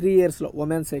కూడా ఈ 3 ఇయర్స్లో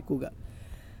ఉమెన్స్ ఎక్కువగా.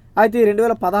 అయితే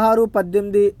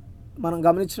 2016-18 మనం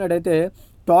గమనించినట్టయితే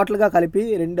టోటల్గా కలిపి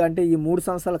అంటే ఈ 3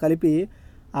 సంవత్సరాలు కలిపి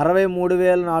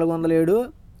 63,407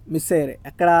 మిస్ అయ్యారు.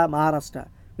 ఎక్కడ? మహారాష్ట్ర.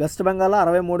 వెస్ట్ బెంగాల్లో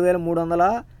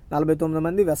 63,349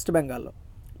 మంది వెస్ట్ బెంగాల్లో.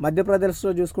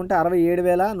 మధ్యప్రదేశ్లో చూసుకుంటే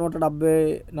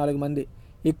 67,174 మంది.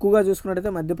 ఎక్కువగా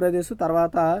చూసుకున్నట్టయితే మధ్యప్రదేశ్,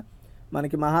 తర్వాత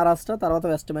మనకి మహారాష్ట్ర, తర్వాత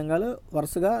వెస్ట్ బెంగాల్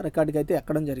వరుసగా రికార్డుకి అయితే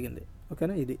ఎక్కడం జరిగింది.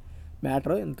 ఓకేనా? ఇది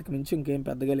మ్యాటర్. ఇంతకు మించి ఇంకేం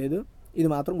పెద్దగా లేదు. ఇది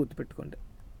మాత్రం గుర్తుపెట్టుకోండి.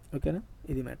 ఓకేనా?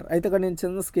 ఇది మ్యాటర్. అయితే ఇక్కడ నేను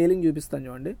చిన్న స్కేలింగ్ చూపిస్తాను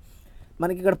చూడండి.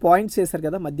 మనకి ఇక్కడ పాయింట్స్ చేశారు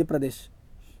కదా మధ్యప్రదేశ్.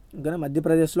 ఓకేనా?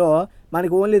 మధ్యప్రదేశ్లో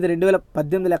మనకి ఓన్లీ ఇది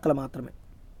 2018 లెక్కలు మాత్రమే.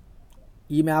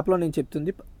 ఈ మ్యాప్లో నేను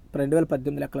చెప్తుంది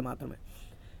 2018 లెక్కలు మాత్రమే.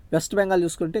 వెస్ట్ బెంగాల్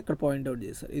చూసుకుంటే ఇక్కడ పాయింట్అవుట్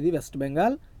చేశారు. ఇది వెస్ట్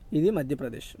బెంగాల్, ఇది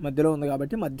మధ్యప్రదేశ్. మధ్యలో ఉంది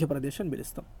కాబట్టి మధ్యప్రదేశ్ అని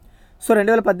పిలుస్తాం. సో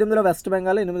 2018లో వెస్ట్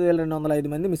బెంగాల్ 8,205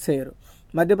 మంది మిస్ అయ్యారు.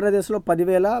 మధ్యప్రదేశ్లో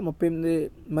 10,038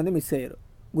 మంది మిస్ అయ్యారు.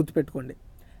 గుర్తుపెట్టుకోండి.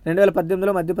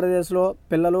 2018లో మధ్యప్రదేశ్లో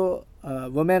పిల్లలు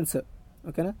ఉమెన్స్,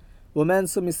 ఓకేనా,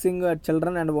 women's missing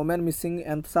children and women missing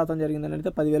ఎంత శాతం జరిగిందని అంటే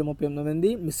 10,038 మంది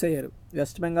మిస్ అయ్యారు.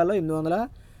 వెస్ట్ బెంగాల్లో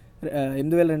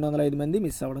 8,205 మంది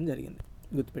మిస్ అవ్వడం జరిగింది.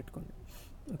 గుర్తుపెట్టుకోండి.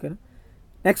 ఓకేనా?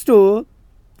 Next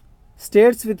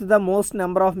states with the most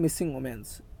number of missing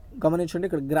women's. గమనించండి,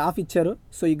 ఇక్కడ గ్రాఫ్ ఇచ్చారు.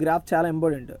 సో ఈ గ్రాఫ్ చాలా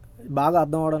ఇంపార్టెంట్, బాగా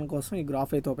అర్థం అవడానికి కోసం ఈ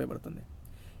గ్రాఫ్ అయితే ఉపయోగపడుతుంది.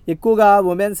 ఎక్కువగా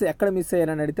ఉమెన్స్ ఎక్కడ మిస్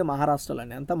అయ్యారని అడిగితే మహారాష్ట్రలో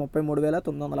అండి. అంతా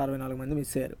 33,964 మంది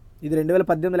మిస్ అయ్యారు. ఇది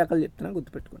 2018 లెక్కలు చెప్తున్నా,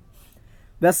 గుర్తుపెట్టుకోండి.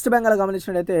 వెస్ట్ బెంగాల్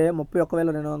గమనించినట్టయితే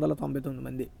 31,299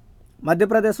 మంది.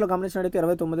 మధ్యప్రదేశ్లో గమనించినట్టయితే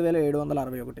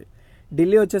 29,761.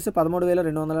 ఢిల్లీ వచ్చేసి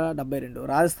 13,272.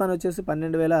 రాజస్థాన్ వచ్చేసి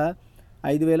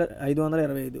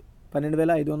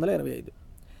 12,525.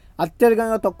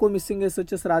 అత్యధికంగా తక్కువ మిస్సింగ్ కేసు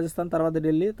వచ్చేసి రాజస్థాన్, తర్వాత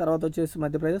ఢిల్లీ, తర్వాత వచ్చేసి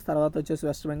మధ్యప్రదేశ్, తర్వాత వచ్చేసి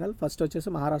వెస్ట్ బెంగాల్, ఫస్ట్ వచ్చేసి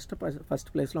మహారాష్ట్ర ఫస్ట్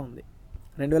ప్లేస్లో ఉంది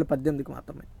 2018కి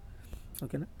మాత్రమే.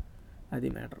 ఓకేనా? అది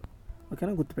మ్యాటర్.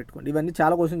 ఓకేనా? గుర్తుపెట్టుకోండి. ఇవన్నీ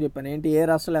చాలా క్వశ్చన్ చెప్పాను. ఏంటి, ఏ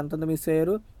రాష్ట్రాలు ఎంతెంత మిస్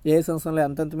అయ్యారు, ఏ సంవత్సరంలో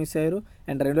ఎంతెంత మిస్ అయ్యారు,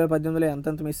 అండ్ 2018లో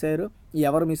ఎంతెంత మిస్ అయ్యారు,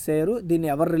 ఎవరు మిస్ అయ్యారు, దీన్ని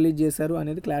ఎవరు రిలీజ్ చేశారు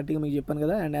అనేది క్లారిటీగా మీకు చెప్పాను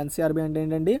కదా. అండ్ ఎన్సీఆర్బీ అంటే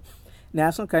ఏంటండి,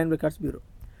 నేషనల్ క్రైమ్ రికార్డ్స్ బ్యూరో.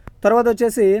 తర్వాత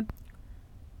వచ్చేసి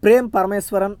Prem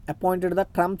Parameswaran appointed the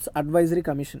Trump's advisory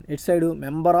commission. It side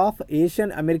member of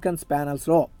Asian Americans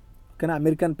ప్యానల్స్లో, ఓకేనా,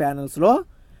 అమెరికన్ ప్యానల్స్లో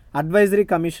అడ్వైజరీ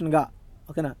కమిషన్గా,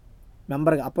 ఓకేనా,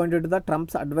 మెంబర్గా అపాయింటెడ్ ద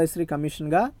ట్రంప్స్ అడ్వైజరీ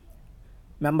కమిషన్గా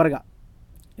మెంబర్గా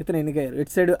ఇతను ఎన్నికయ్యారు.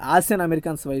 ఇట్ సైడ్ ఆసియన్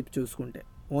అమెరికన్స్ వైపు చూసుకుంటే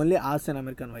ఓన్లీ ఆసియన్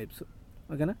అమెరికన్ వైబ్స్.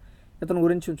 ఓకేనా? ఇతని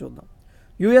గురించి చూద్దాం.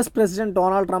 US president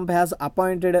Donald Trump has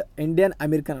appointed Indian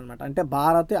American అనమాట, అంటే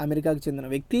భారత్ అమెరికాకి చెందిన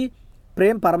వ్యక్తి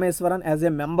Prem Parameswaran as a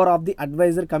member of the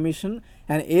advisor commission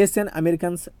and Asian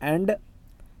Americans and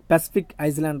Pacific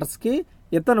ఐలాండర్స్కి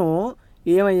ఇతను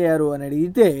ఏమయ్యారు అని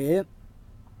అడిగితే,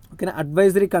 ఓకేనా,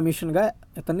 అడ్వైజరీ కమిషన్గా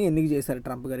ఇతన్ని ఎన్నిక చేశారు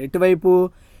ట్రంప్ గారు. ఎటువైపు?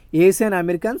 ఏషియన్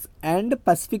అమెరికన్స్ అండ్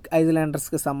పసిఫిక్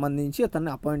ఐలాండర్స్కి సంబంధించి ఇతన్ని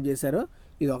అపాయింట్ చేశారు.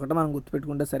 ఇది ఒకటి మనం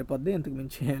గుర్తుపెట్టుకుంటే సరిపోద్ది, ఇంతకు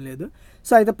మించి ఏం లేదు.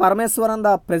 సో అయితే Parameswaran the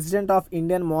president of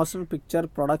Indian motion picture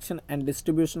production and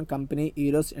distribution company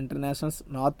Eros internationals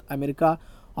north America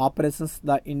operations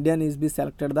the Indian is B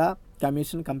selected the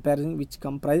commission comparison which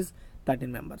comprise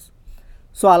 13 members.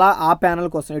 So అలా ఆ ప్యానల్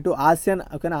కోసం ఇటు ఆసియన్,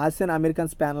 ఓకేనా, ఆసియన్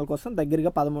అమెరికన్స్ ప్యానల్ కోసం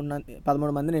దగ్గరగా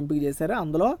 13 మందిని ఎంపిక చేశారు.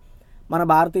 అందులో మన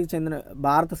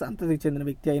భారత సంతతికి చెందిన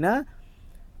వ్యక్తి అయిన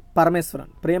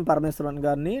ప్రేమ్ పరమేశ్వరన్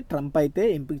గారిని ట్రంప్ అయితే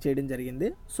ఎంపిక చేయడం జరిగింది.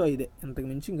 సో ఇదే, ఇంతకు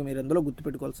మించి ఇంకా మీరు అందులో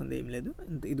గుర్తుపెట్టుకోవాల్సింది ఏం లేదు,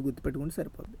 ఇది గుర్తుపెట్టుకుంటే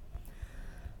సరిపోద్ది.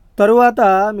 తరువాత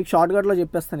మీకు షార్ట్కట్లో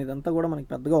చెప్పేస్తాను, ఇదంతా కూడా మనకి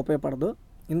పెద్దగా ఉపయోగపడదు.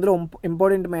 ఇందులో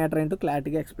ఇంపార్టెంట్ మ్యాటర్ ఏంటో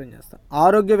క్లారిటీగా ఎక్స్ప్లెయిన్ చేస్తాను.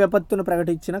 ఆరోగ్య విపత్తును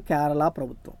ప్రకటించిన కేరళ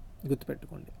ప్రభుత్వం,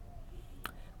 గుర్తుపెట్టుకోండి.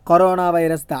 కరోనా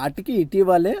వైరస్ దాటికి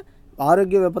ఇటీవలే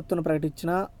ఆరోగ్య విపత్తును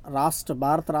ప్రకటించిన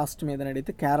భారత రాష్ట్రం ఏదని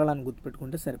అడిగితే కేరళ అని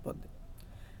గుర్తుపెట్టుకుంటే సరిపోద్ది.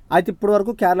 అయితే ఇప్పటి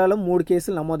వరకు కేరళలో 3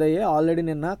 కేసులు నమోదయ్యాయి. ఆల్రెడీ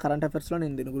నిన్న కరెంట్ అఫైర్స్లో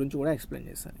నేను దీని గురించి కూడా ఎక్స్ప్లెయిన్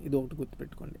చేశాను. ఇది ఒకటి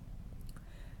గుర్తుపెట్టుకోండి.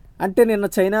 అంటే నిన్న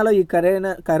చైనాలో ఈ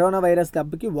కరోనా వైరస్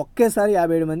దెబ్బకి ఒకేసారి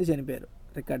 57 మంది చనిపోయారు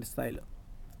రికార్డు స్థాయిలో.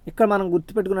 ఇక్కడ మనం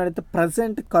గుర్తుపెట్టుకున్నట్టయితే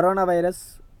ప్రజెంట్ కరోనా వైరస్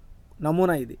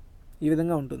నమూనా ఇది ఈ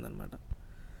విధంగా ఉంటుందన్నమాట.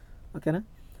 ఓకేనా?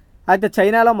 అయితే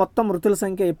చైనాలో మొత్తం మృతుల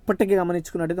సంఖ్య ఇప్పటికీ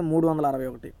గమనించుకున్నట్టయితే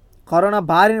 361. కరోనా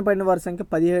బారిన పడిన వారి సంఖ్య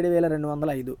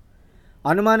 17,205.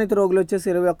 అనుమానిత రోగులు వచ్చేసి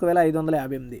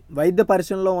 21,558. వైద్య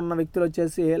పరిశీలనలో ఉన్న వ్యక్తులు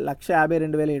వచ్చేసి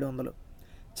 1,52,700.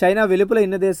 చైనా వెలుపల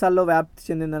ఎన్ని దేశాల్లో వ్యాప్తి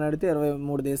చెందిందని అడిగితే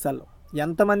 23 దేశాల్లో.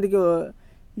 ఎంతమందికి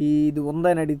ఇది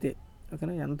ఉందని అడిగితే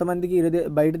ఓకేనా, ఎంతమందికి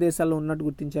బయట దేశాల్లో ఉన్నట్టు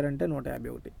గుర్తించారంటే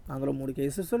 151. అందులో 3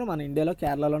 కేసెస్ మన ఇండియాలో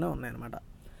కేరళలోనే ఉన్నాయన్నమాట.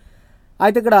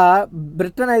 అయితే ఇక్కడ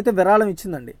బ్రిటన్ అయితే విరాళం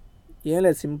ఇచ్చిందండి. ఏం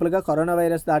లేదు, సింపుల్గా కరోనా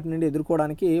వైరస్ దాటి నుండి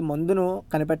ఎదుర్కోవడానికి మందును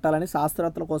కనిపెట్టాలని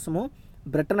శాస్త్రవేత్తల కోసము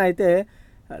బ్రిటన్ అయితే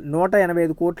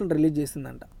 185 కోట్లను రిలీజ్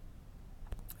చేసిందంట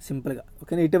సింపుల్గా.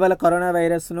 ఓకేనా, ఇటీవల కరోనా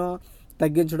వైరస్ను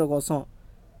తగ్గించడం కోసం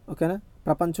ఓకేనా,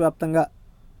 ప్రపంచవ్యాప్తంగా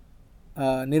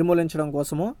నిర్మూలించడం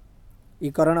కోసము ఈ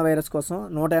కరోనా వైరస్ కోసం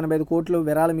 185 కోట్లు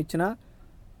విరాళం ఇచ్చిన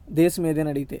దేశం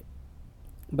ఏదైనా అడిగితే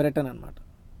బ్రిటన్ అనమాట.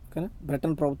 ఓకేనా,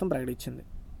 బ్రిటన్ ప్రభుత్వం ప్రకటించింది,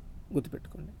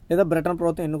 గుర్తుపెట్టుకోండి. లేదా బ్రిటన్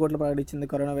ప్రభుత్వం ఎన్ని కోట్లు ప్రకటించింది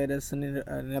కరోనా వైరస్ని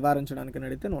నివారించడానికి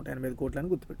అడిగితే 185 కోట్లని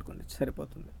గుర్తుపెట్టుకోండి,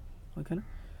 సరిపోతుంది. ఓకేనా,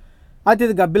 అయితే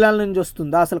ఇది గబ్బిలాల నుంచి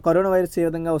వస్తుందా, అసలు కరోనా వైరస్ ఏ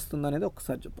విధంగా వస్తుందా అనేది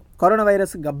ఒకసారి చూద్దాం. కరోనా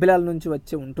వైరస్ గబ్బిలాల నుంచి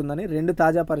వచ్చి ఉంటుందని 2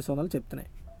 తాజా పరిశోధనలు చెప్తున్నాయి.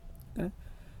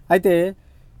 అయితే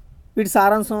వీటి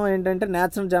సారాంశం ఏంటంటే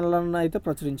నేషనల్ జర్నల్ అయితే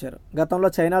ప్రచురించారు. గతంలో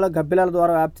చైనాలో గబ్బిలాల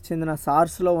ద్వారా వ్యాప్తి చెందిన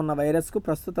సార్స్లో ఉన్న వైరస్కు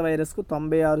ప్రస్తుత వైరస్కు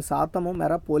 96%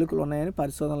 మేర పోలికలు ఉన్నాయని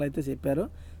పరిశోధనలు అయితే చెప్పారు.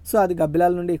 సో అది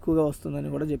గబ్బిలాల నుండి ఎక్కువగా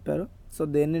వస్తుందని కూడా చెప్పారు. సో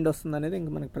దేని నుండి వస్తుంది అనేది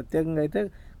ఇంక మనకి ప్రత్యేకంగా అయితే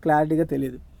క్లారిటీగా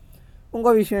తెలియదు.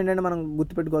 ఇంకో విషయం ఏంటంటే మనం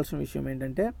గుర్తుపెట్టుకోవాల్సిన విషయం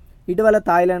ఏంటంటే ఇటీవల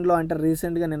థాయిలాండ్లో అంటే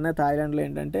రీసెంట్గా నిన్న థాయిలాండ్లో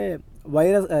ఏంటంటే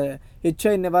వైరస్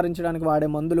హెచ్ఐ నివారించడానికి వాడే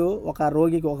మందులు ఒక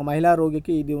మహిళా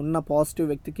రోగికి ఇది ఉన్న పాజిటివ్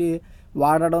వ్యక్తికి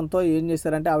వాడడంతో ఏం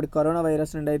చేశారంటే ఆవిడ కరోనా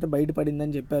వైరస్ నుండి అయితే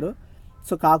బయటపడిందని చెప్పారు.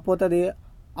 సో కాకపోతే అది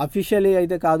అఫీషియలీ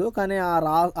అయితే కాదు, కానీ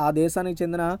ఆ దేశానికి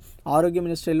చెందిన ఆరోగ్య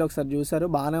మినిస్ట్రీలో ఒకసారి చూశారు,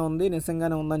 బాగానే ఉంది,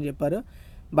 నిజంగానే ఉందని చెప్పారు.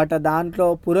 బట్ దాంట్లో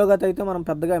పురోగతి అయితే మనం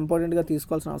పెద్దగా ఇంపార్టెంట్గా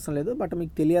తీసుకోవాల్సిన అవసరం లేదు. బట్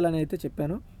మీకు తెలియాలని అయితే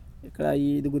చెప్పాను. ఇక్కడ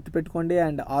ఇది గుర్తుపెట్టుకోండి.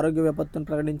 అండ్ ఆరోగ్య విపత్తును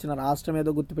ప్రకటించిన రాష్ట్రం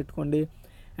ఏదో గుర్తుపెట్టుకోండి.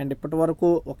 అండ్ ఇప్పటి వరకు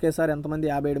ఒకేసారి ఎంతమంది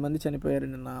 57 మంది చనిపోయారు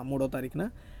నిన్న 3వ తారీఖున.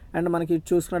 అండ్ మనకి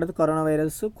చూసుకున్నట్లయితే కరోనా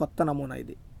వైరస్ కొత్త నమూనా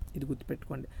ఇది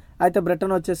గుర్తుపెట్టుకోండి. అయితే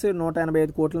బ్రిటన్ వచ్చేసి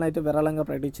 185 కోట్లను అయితే విరాళంగా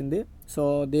ప్రకటించింది. సో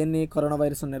దేన్ని కరోనా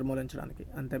వైరస్ను నిర్మూలించడానికి,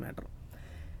 అంతే మ్యాటర్.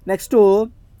 నెక్స్ట్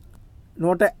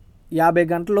 150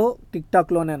 గంటలు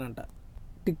టిక్టాక్లోనేనంట.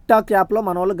 టిక్టాక్ యాప్లో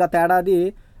మన వాళ్ళు గత ఏడాది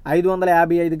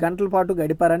 555 గంటల పాటు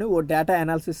గడిపారని ఓ డేటా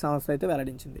అనాలిసిస్ సంస్థ అయితే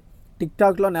వెల్లడించింది.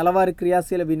 టిక్టాక్లో నెలవారీ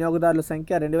క్రియాశీల వినియోగదారుల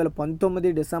సంఖ్య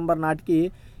 2019 డిసెంబర్ నాటికి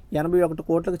 81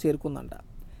 కోట్లకు చేరుకుందంట.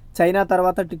 చైనా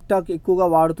తర్వాత టిక్టాక్ ఎక్కువగా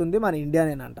వాడుతుంది మన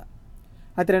ఇండియానేనంట.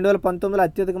 అయితే 2019లో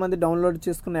అత్యధిక మంది డౌన్లోడ్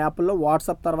చేసుకున్న యాప్ల్లో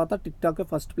వాట్సాప్ తర్వాత టిక్టాక్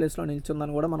ఫస్ట్ ప్లేస్లో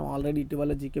నిలిచిందని కూడా మనం ఆల్రెడీ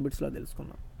ఇటీవల జీకే బిట్స్లో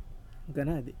తెలుసుకున్నాం.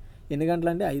 ఓకేనా, అది ఎన్ని గంటలు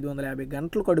అంటే 550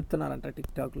 గంటలు గడుపుతున్నారంట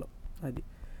టిక్టాక్లో. అది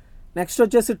నెక్స్ట్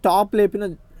వచ్చేసి టాప్ లేపిన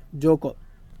జోకో.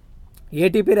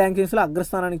 ఏటీపీ ర్యాంకింగ్స్లో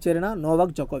అగ్రస్థానానికి చేరిన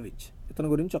నోవాక్ జోకోవిచ్. ఇతని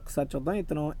గురించి ఒకసారి చూద్దాం.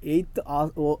 ఇతను 8th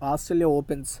ఆస్ట్రేలియా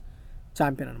ఓపెన్స్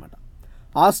ఛాంపియన్ అనమాట.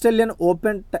 ఆస్ట్రేలియన్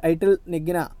ఓపెన్ టైటిల్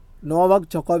నెగ్గిన నోవాక్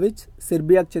జోకోవిచ్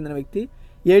సెర్బియాకు చెందిన వ్యక్తి.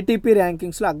 ఏటీపీ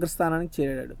ర్యాంకింగ్స్లో అగ్రస్థానానికి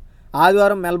చేరాడు.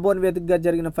 ఆదివారం మెల్బోర్న్ వేదికగా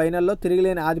జరిగిన ఫైనల్లో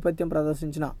తిరిగిలేని ఆధిపత్యం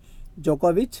ప్రదర్శించిన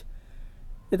జోకోవిచ్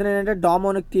ఇతను ఏంటంటే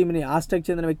డామోనిక్ థీమ్ని ఆస్ట్రేలియాకి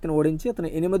చెందిన వ్యక్తిని ఓడించి ఇతను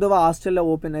 8వ ఆస్ట్రేలియా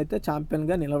ఓపెన్ అయితే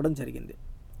ఛాంపియన్గా నిలవడం జరిగింది.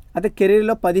 అయితే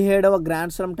కెరీర్లో 17వ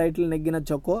గ్రాండ్ స్లామ్ టైటిల్ నెగ్గిన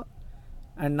జోకో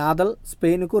అండ్ నాదల్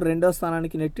స్పెయిన్కు 2వ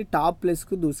స్థానానికి నెట్టి టాప్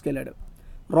ప్లేస్కు దూసుకెళ్లాడు.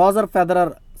 రోజర్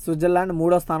ఫెదరర్ స్విట్జర్లాండ్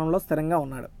 3వ స్థానంలో స్థిరంగా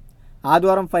ఉన్నాడు.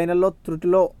 ఆదివారం ఫైనల్లో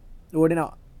త్రుటిలో ఓడిన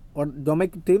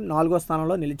డొమినిక్ థీమ్ 4వ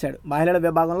స్థానంలో నిలిచాడు. మహిళల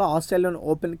విభాగంలో ఆస్ట్రేలియన్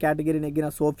ఓపెన్ కేటగిరీ నెగ్గిన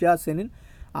సోఫియా కెనిన్,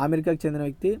 అమెరికాకు చెందిన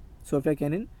వ్యక్తి Sophia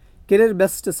Kenin career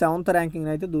best 7th ranking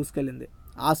అయితే దూసుకెళ్లింది.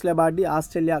 ఆస్లే బార్డీ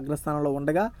ఆస్ట్రేలియా అగ్రస్థానంలో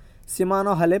ఉండగా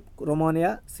సిమానో Halep Romania,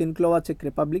 సిన్క్లోవా check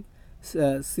republic,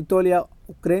 సితోలియా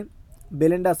Ukraine,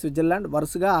 Belinda Switzerland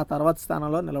వరుసగా ఆ తర్వాత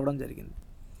స్థానంలో నిలవడం జరిగింది.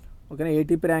 ఓకేనా,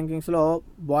 ఏటీపీ ర్యాంకింగ్స్లో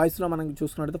బాయ్స్లో మనం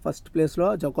చూసుకున్నట్లయితే ఫస్ట్ ప్లేస్లో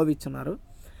జోకోవిచ్ ఉన్నారు.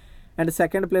 అండ్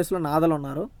సెకండ్ ప్లేస్లో నాదల్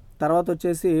ఉన్నారు. తర్వాత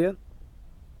వచ్చేసి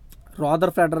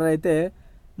రోజర్ ఫెడరర్ అయితే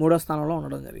 3వ స్థానంలో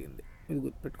ఉండడం జరిగింది. ఇది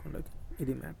గుర్తుపెట్టుకోండి,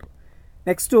 ఇది మ్యాటర్.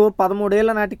 నెక్స్ట్ 13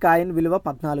 ఏళ్ల నాటి కాయిన్ విలువ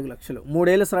 14 లక్షలు. 3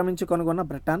 ఏళ్ళు శ్రమించి కొనుగొన్న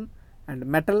బ్రిటన్ అండ్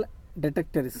మెటల్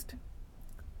డిటెక్టరిస్ట్.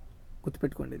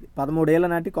 గుర్తుపెట్టుకోండి, ఇది 13 ఏళ్ల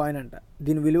నాటి కాయిన్ అంట.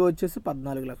 దీని విలువ వచ్చేసి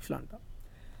 14 లక్షలు అంట.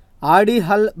 ఆడి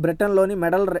హల్ బ్రిటన్లోని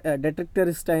మెటల్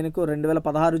డిటెక్టరిస్ట్ ఆయనకు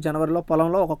 2016 జనవరిలో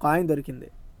పొలంలో ఒక కాయిన్ దొరికింది.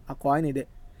 ఆ కాయిన్ ఇదే.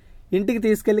 ఇంటికి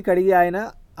తీసుకెళ్లి కడిగి ఆయన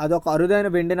అదొక అరుదైన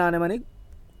వెండి నాణ్యమని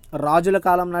రాజుల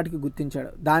కాలం నాటికి గుర్తించాడు.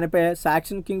 దానిపై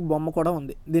సాక్సన్ కింగ్ బొమ్మ కూడా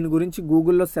ఉంది. దీని గురించి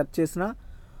గూగుల్లో సెర్చ్ చేసిన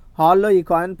హాల్లో ఈ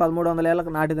కాయిన్ 1300 ఏళ్ల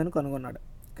నాటిదని కనుగొన్నాడు.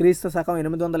 క్రీస్తు శకం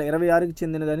 826కి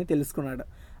చెందినదని తెలుసుకున్నాడు.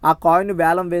 ఆ కాయిన్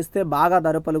వేలం వేస్తే బాగా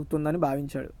ధర పలుకుతుందని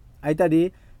భావించాడు. అయితే అది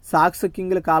సాక్స్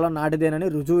కింగ్ల కాలం నాటిదేనని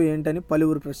రుజువు ఏంటని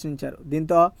పలువురు ప్రశ్నించారు.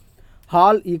 దీంతో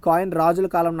హాల్ ఈ కాయిన్ రాజుల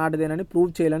కాలం నాటిదేనని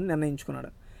ప్రూవ్ చేయాలని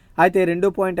నిర్ణయించుకున్నాడు. అయితే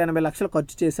 2.80 లక్షలు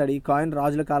ఖర్చు చేశాడు ఈ కాయిన్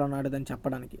రాజుల కాలం నాటిదని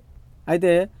చెప్పడానికి.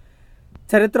 అయితే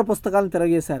చరిత్ర పుస్తకాలను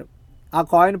తిరగేశారు. ఆ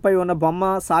కాయిన్పై ఉన్న బొమ్మ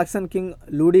సాక్సన్ కింగ్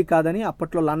లూడీ కాదని,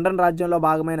 అప్పట్లో లండన్ రాజ్యంలో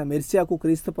భాగమైన మెర్సియాకు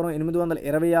క్రీస్తుపురం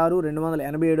 826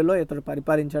 287లో ఇతడు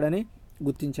పరిపాలించాడని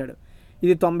గుర్తించాడు.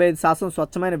 ఇది 95%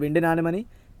 స్వచ్ఛమైన వెండి నాణెమని,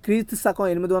 క్రీస్తు శకం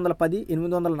 810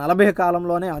 840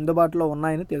 కాలంలోనే అందుబాటులో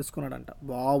ఉన్నాయని తెలుసుకున్నాడంట.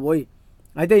 బాబోయ్.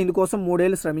 అయితే ఇందుకోసం 3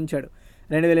 ఏళ్ళు శ్రమించాడు.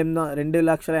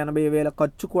 2,80,000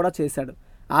 ఖర్చు కూడా చేశాడు.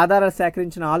 ఆధారాలు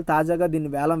సేకరించిన హాల్ తాజాగా దీన్ని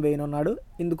వేలం వేయనున్నాడు.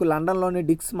 ఇందుకు లండన్లోని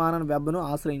డిక్స్ మానన్ వెబ్ను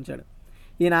ఆశ్రయించాడు.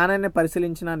 ఈ నాణ్యాన్ని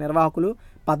పరిశీలించిన నిర్వాహకులు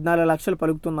 14 లక్షలు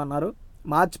పలుకుతుందన్నారు.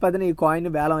 మార్చి 10న ఈ కాయిన్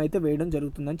వేలం అయితే వేయడం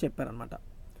జరుగుతుందని చెప్పారనమాట.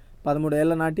 13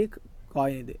 ఏళ్ల నాటి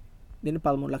కాయిన్ ఇది. దీన్ని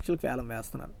 13 లక్షలకు వేలం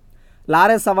వేస్తున్నారు.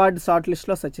 లారెస్ అవార్డు షార్ట్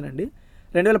లిస్ట్లో సచిన్ అండి.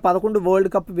 2011 వరల్డ్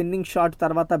కప్ విన్నింగ్ షాట్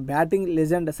తర్వాత batting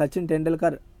legend Sachin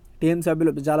Tendulkar team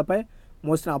సభ్యులు భుజాలపై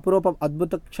మోసిన అపురూప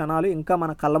అద్భుత క్షణాలు ఇంకా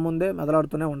మన కళ్ళ ముందే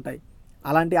మెదలాడుతూనే ఉంటాయి.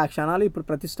 అలాంటి ఆ క్షణాలు ఇప్పుడు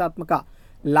ప్రతిష్టాత్మక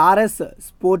లారెస్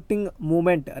స్పోర్టింగ్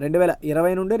మూమెంట్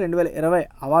 2020 నుండి 2020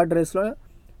 అవార్డు రేస్లో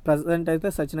ప్రజెంట్ అయితే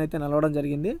సచిన్ అయితే నిలవడం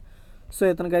జరిగింది. సో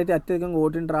ఇతనికైతే అత్యధికంగా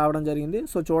ఓటింగ్ రావడం జరిగింది.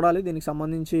 సో చూడాలి దీనికి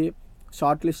సంబంధించి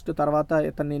షార్ట్ లిస్ట్ తర్వాత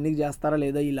ఇతన్ని ఎన్నిక చేస్తారా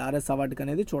లేదా ఈ లారెస్ అవార్డుకి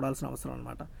అనేది చూడాల్సిన అవసరం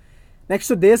అనమాట.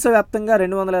 నెక్స్ట్ దేశవ్యాప్తంగా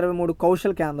 223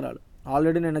 కౌశల్ కేంద్రాలు.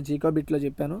 ఆల్రెడీ నేను జీకో బిట్లో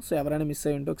చెప్పాను. సో ఎవరైనా మిస్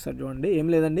అయ్యి ఉంటే ఒకసారి చూడండి. ఏం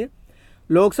లేదండి,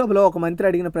 లోక్సభలో ఒక మంత్రి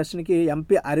అడిగిన ప్రశ్నకి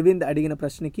ఎంపీ అరవింద్ అడిగిన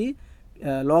ప్రశ్నకి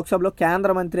లోక్సభలో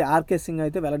కేంద్ర మంత్రి ఆర్కే సింగ్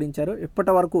అయితే వెల్లడించారు.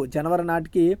 ఇప్పటి వరకు జనవరి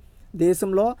నాటికి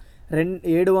దేశంలో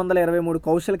 723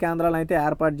 కౌశల్ కేంద్రాలను అయితే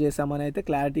ఏర్పాటు చేశామని అయితే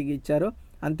క్లారిటీగా ఇచ్చారు.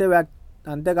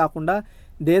 అంతేకాకుండా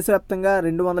దేశవ్యాప్తంగా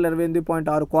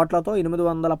 228.6 కోట్లతో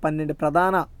 812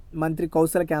 ప్రధాన మంత్రి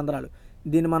కౌశల కేంద్రాలు.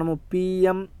 దీన్ని మనము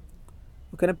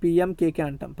పిఎంకేకే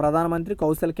అంటాం. ప్రధానమంత్రి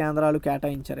కౌశల కేంద్రాలు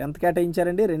కేటాయించారు. ఎంత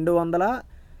కేటాయించారండి?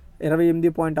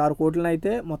 228.6 కోట్లను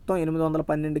అయితే మొత్తం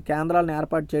 812 కేంద్రాలను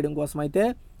ఏర్పాటు చేయడం కోసం అయితే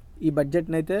ఈ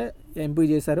బడ్జెట్ని అయితే ఎంపిక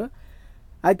చేశారు.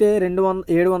 అయితే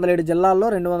 707 జిల్లాల్లో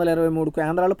 223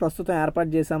 కేంద్రాలు ప్రస్తుతం ఏర్పాటు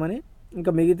చేశామని,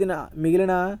 ఇంకా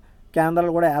మిగిలిన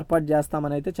కేంద్రాలు కూడా ఏర్పాటు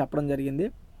చేస్తామని అయితే చెప్పడం జరిగింది.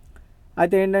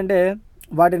 అయితే ఏంటంటే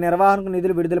వాటి నిర్వహణకు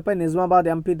నిధుల విడుదలపై నిజామాబాద్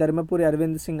ఎంపీ ధర్మపురి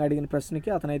అరవింద్ సింగ్ అడిగిన ప్రశ్నకి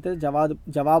అతనైతే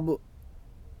జవాబు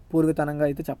పూర్వతనంగా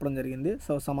అయితే చెప్పడం జరిగింది.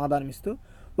 సో సమాధానం ఇస్తూ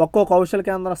ఒక్కో కౌశల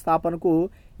కేంద్ర స్థాపనకు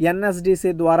ఎన్ఎస్డిసి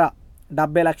ద్వారా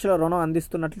 70 లక్షల రుణం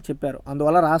అందిస్తున్నట్లు చెప్పారు.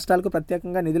 అందువల్ల రాష్ట్రాలకు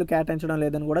ప్రత్యేకంగా నిధులు కేటాయించడం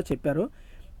లేదని కూడా చెప్పారు.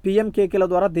 పిఎంకేకేల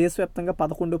ద్వారా దేశవ్యాప్తంగా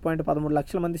 11.13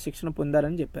 లక్షల మంది శిక్షణ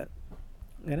పొందారని చెప్పారు.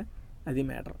 ఓకేనా, అది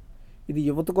మ్యాటర్. ఇది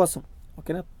యువత కోసం,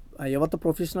 ఓకేనా, యువత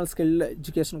ప్రొఫెషనల్ స్కిల్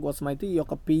ఎడ్యుకేషన్ కోసం అయితే ఈ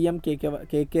యొక్క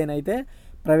పిఎంకేకేని అయితే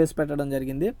ప్రవేశపెట్టడం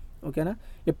జరిగింది. ఓకేనా,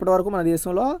 ఇప్పటివరకు మన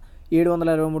దేశంలో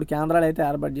 723 కేంద్రాలు అయితే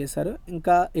ఏర్పాటు చేశారు.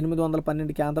 ఇంకా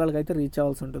 812 కేంద్రాలకు అయితే రీచ్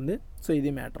అవ్వాల్సి ఉంటుంది. సో ఇది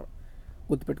మ్యాటర్,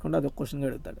 గుర్తుపెట్టుకుంటే అది ఒక క్వశ్చన్గా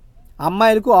అడుగుతాడు.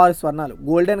 అమ్మాయిలకు 6 స్వర్ణాలు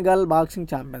గోల్డెన్ గర్ల్ బాక్సింగ్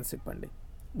ఛాంపియన్షిప్ అండి,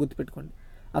 గుర్తుపెట్టుకోండి.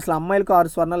 అసలు అమ్మాయిలకు 6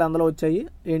 స్వర్ణాలు అందులో వచ్చాయి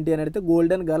ఏంటి అని అడిగితే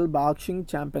గోల్డెన్ గర్ల్ బాక్సింగ్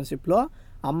ఛాంపియన్షిప్లో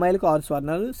అమ్మాయిలకు 6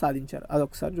 స్వర్ణాలు సాధించారు.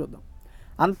 అదొకసారి చూద్దాం.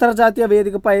 అంతర్జాతీయ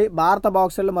వేదికపై భారత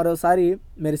బాక్సర్లు మరోసారి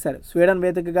మెరిశారు. స్వీడన్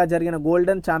వేదికగా జరిగిన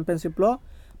గోల్డెన్ ఛాంపియన్షిప్లో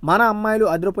మన అమ్మాయిలు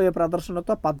అదిరిపోయే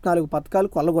ప్రదర్శనతో 14 పథకాలు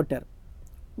కొల్లగొట్టారు.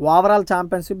 ఓవరాల్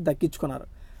ఛాంపియన్షిప్ దక్కించుకున్నారు.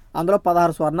 అందులో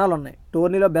 16 స్వర్ణాలు ఉన్నాయి.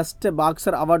 టోర్నీలో బెస్ట్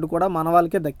బాక్సర్ అవార్డు కూడా మన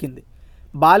వాళ్ళకే దక్కింది.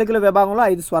 బాలికల విభాగంలో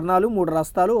 5 స్వర్ణాలు 3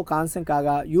 రజతాలు 1 కాంస్యం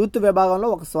కాగా యూత్ విభాగంలో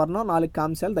 1 స్వర్ణం 4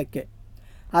 కాంస్యాలు దక్కాయి.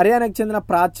 హర్యానాకు చెందిన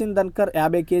ప్రాచీన్ ధన్కర్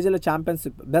 50 కేజీల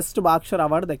ఛాంపియన్షిప్ బెస్ట్ బాక్సర్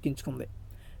అవార్డు దక్కించుకుంది.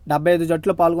 75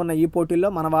 జట్లు పాల్గొన్న ఈ పోటీల్లో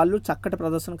మన వాళ్ళు చక్కటి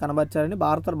ప్రదర్శన కనబర్చారని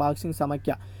భారత బాక్సింగ్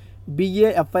సమాఖ్య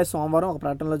BAFI సోమవారం ఒక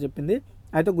ప్రకటనలో చెప్పింది.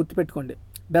 అయితే గుర్తుపెట్టుకోండి,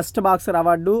 బెస్ట్ బాక్సర్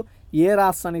అవార్డు ఏ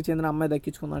రాష్ట్రానికి చెందిన అమ్మాయి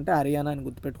దక్కించుకుందంటే హర్యానా అని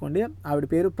గుర్తుపెట్టుకోండి. ఆవిడ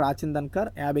పేరు ప్రాచీన్ ధన్కర్.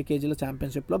 50 కేజీల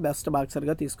ఛాంపియన్షిప్లో బెస్ట్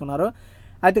బాక్సర్గా తీసుకున్నారు.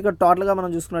 అయితే ఇక్కడ టోటల్గా మనం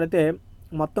చూసుకున్నట్లయితే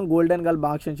మొత్తం గోల్డెన్ గర్ల్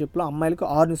బాక్సింగ్షిప్లో అమ్మాయిలకు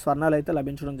 6 స్వర్ణాలు అయితే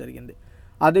లభించడం జరిగింది.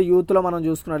 అదే యూత్లో మనం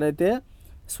చూసుకున్నట్లయితే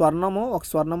 1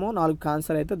 స్వర్ణము 4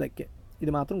 కాంస్యాలు అయితే దక్కాయి.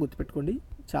 ఇది మాత్రం గుర్తుపెట్టుకోండి,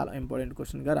 చాలా ఇంపార్టెంట్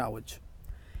క్వశ్చన్గా రావచ్చు.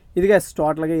 ఇదిగా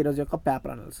టోటల్గా ఈరోజు యొక్క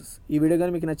పేపర్ అనాలిసిస్. ఈ వీడియో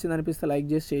కానీ మీకు నచ్చింది అనిపిస్తే లైక్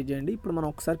చేసి షేర్ చేయండి. ఇప్పుడు మనం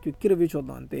ఒకసారి క్విక్ రివ్యూ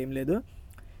చూద్దాం, అంతే ఏం లేదు.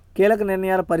 కీలక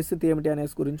నిర్ణయాల పరిస్థితి ఏమిటి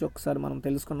అనేసి గురించి ఒకసారి మనం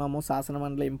తెలుసుకున్నాము.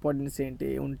 శాసనమండలి ఇంపార్టెన్స్ ఏంటి,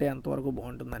 ఉంటే ఎంతవరకు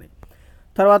బాగుంటుందని.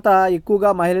 తర్వాత ఎక్కువగా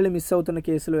మహిళలు మిస్ అవుతున్న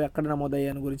కేసులు ఎక్కడ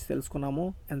నమోదయ్యాయని గురించి తెలుసుకున్నాము.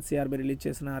 NCRB రిలీజ్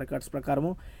చేసిన రికార్డ్స్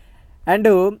ప్రకారము. And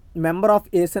member of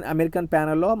Asian American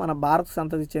ప్యానెల్లో మన భారత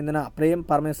సంతతికి చెందిన ప్రేమ్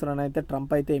పరమేశ్వరన్ అయితే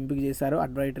ట్రంప్ అయితే ఎంపిక చేశారు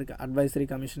అడ్వైజరీ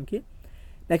కమిషన్కి.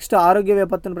 నెక్స్ట్ ఆరోగ్య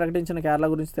విపత్తును ప్రకటించిన కేరళ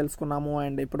గురించి తెలుసుకున్నాము.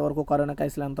 అండ్ ఇప్పటివరకు కరోనా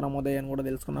కేసులు ఎంత నమోదయ్యాయని కూడా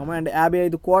తెలుసుకున్నాము. అండ్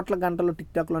 55 కోట్ల గంటలు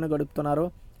టిక్టాక్లోనే గడుపుతున్నారు.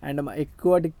 అండ్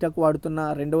ఎక్కువ టిక్టాక్ వాడుతున్న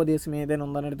 2వ దేశం ఏదైనా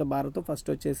ఉందనేది భారత్, ఫస్ట్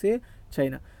వచ్చేసి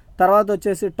చైనా, తర్వాత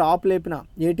వచ్చేసి టాప్ లేపిన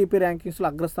ATP ర్యాంకింగ్స్లో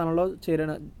అగ్రస్థానంలో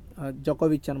చేరిన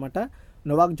జోకోవిచ్ అనమాట.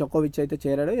 నోవాక్ జోకోవిచ్ అయితే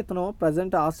చేరాడు. ఇతను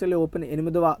ప్రజెంట్ ఆస్ట్రేలియా ఓపెన్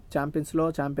 8వ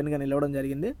ఛాంపియన్గా నిలవడం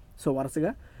జరిగింది. సో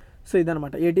వరుసగా సో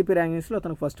ఇదనమాట ఏటీపీ ర్యాంకింగ్స్లో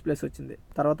అతనికి ఫస్ట్ ప్లేస్ వచ్చింది.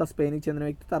 తర్వాత స్పెయిన్కి చెందిన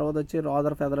వ్యక్తి, తర్వాత వచ్చి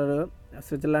రాజర్ ఫెదరర్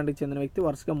స్విట్జర్లాండ్కి చెందిన వ్యక్తి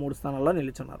వరుసగా 3 స్థానాల్లో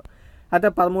నిలుచున్నారు. అయితే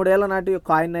 13 ఏళ్ల నాటి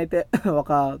కాయిన్ అయితే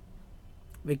ఒక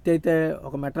వ్యక్తి అయితే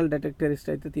ఒక మెటల్ డిటెక్టరిస్ట్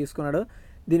అయితే తీసుకున్నాడు.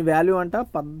 దీని వాల్యూ అంట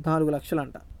 14 లక్షలు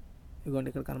అంట. ఇదిగోండి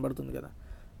ఇక్కడ కనబడుతుంది కదా.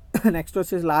 నెక్స్ట్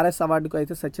వచ్చేసి లారెస్ అవార్డుకు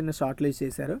అయితే సచిన్ని షార్ట్ లిస్ట్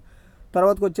చేశారు.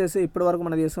 తర్వాతకు వచ్చేసి ఇప్పటి వరకు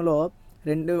మన దేశంలో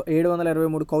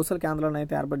 723 కౌశల్ కేంద్రాలను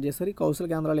అయితే ఏర్పాటు చేశారు. ఈ కౌశల్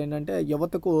కేంద్రాలు ఏంటంటే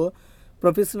యువతకు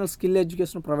ప్రొఫెషనల్ స్కిల్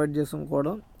ఎడ్యుకేషన్ ప్రొవైడ్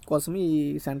చేసుకోవడం కోసం ఈ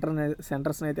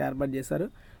సెంటర్స్ని అయితే ఏర్పాటు చేశారు.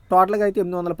 టోటల్గా అయితే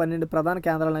 812 ప్రధాన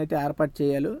కేంద్రాలను అయితే ఏర్పాటు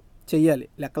చేయాలి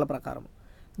లెక్కల ప్రకారం.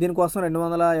 దీనికోసం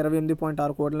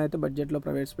 228.6 కోట్లను అయితే బడ్జెట్లో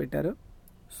ప్రవేశపెట్టారు.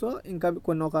 సో ఇంకా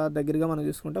కొన్ని ఒక దగ్గరగా మనం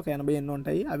చూసుకుంటే ఒక 80 ఎన్నో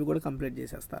ఉంటాయి, అవి కూడా కంప్లీట్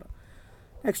చేసేస్తారు.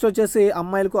 నెక్స్ట్ వచ్చేసి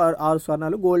అమ్మాయిలకు 6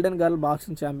 స్వర్ణాలు, గోల్డెన్ గర్ల్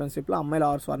బాక్సింగ్ ఛాంపియన్షిప్లో అమ్మాయిలు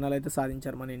 6 స్వర్ణాలు అయితే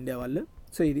సాధించారు మన ఇండియా వాళ్ళు.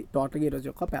 సో ఇది టోటల్గా ఈరోజు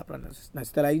యొక్క పేపర్ అనాలిసిస్.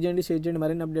 నచ్చితే లైక్ చేయండి, షేర్ చేయండి,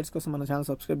 మరిన్ని అప్డేట్స్ కోసం మన ఛానల్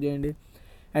సబ్స్క్రైబ్ చేయండి.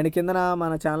 అండ్ కిందన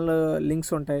మన ఛానల్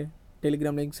లింక్స్ ఉంటాయి,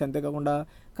 టెలిగ్రామ్ లింక్స్, అంతేకాకుండా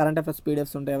కరెంట్ అఫైర్స్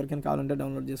పీడిఎఫ్స్ ఉంటాయి. ఎవరికైనా కావాలంటే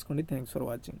డౌన్లోడ్ చేసుకోండి. Thanks for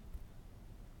watching.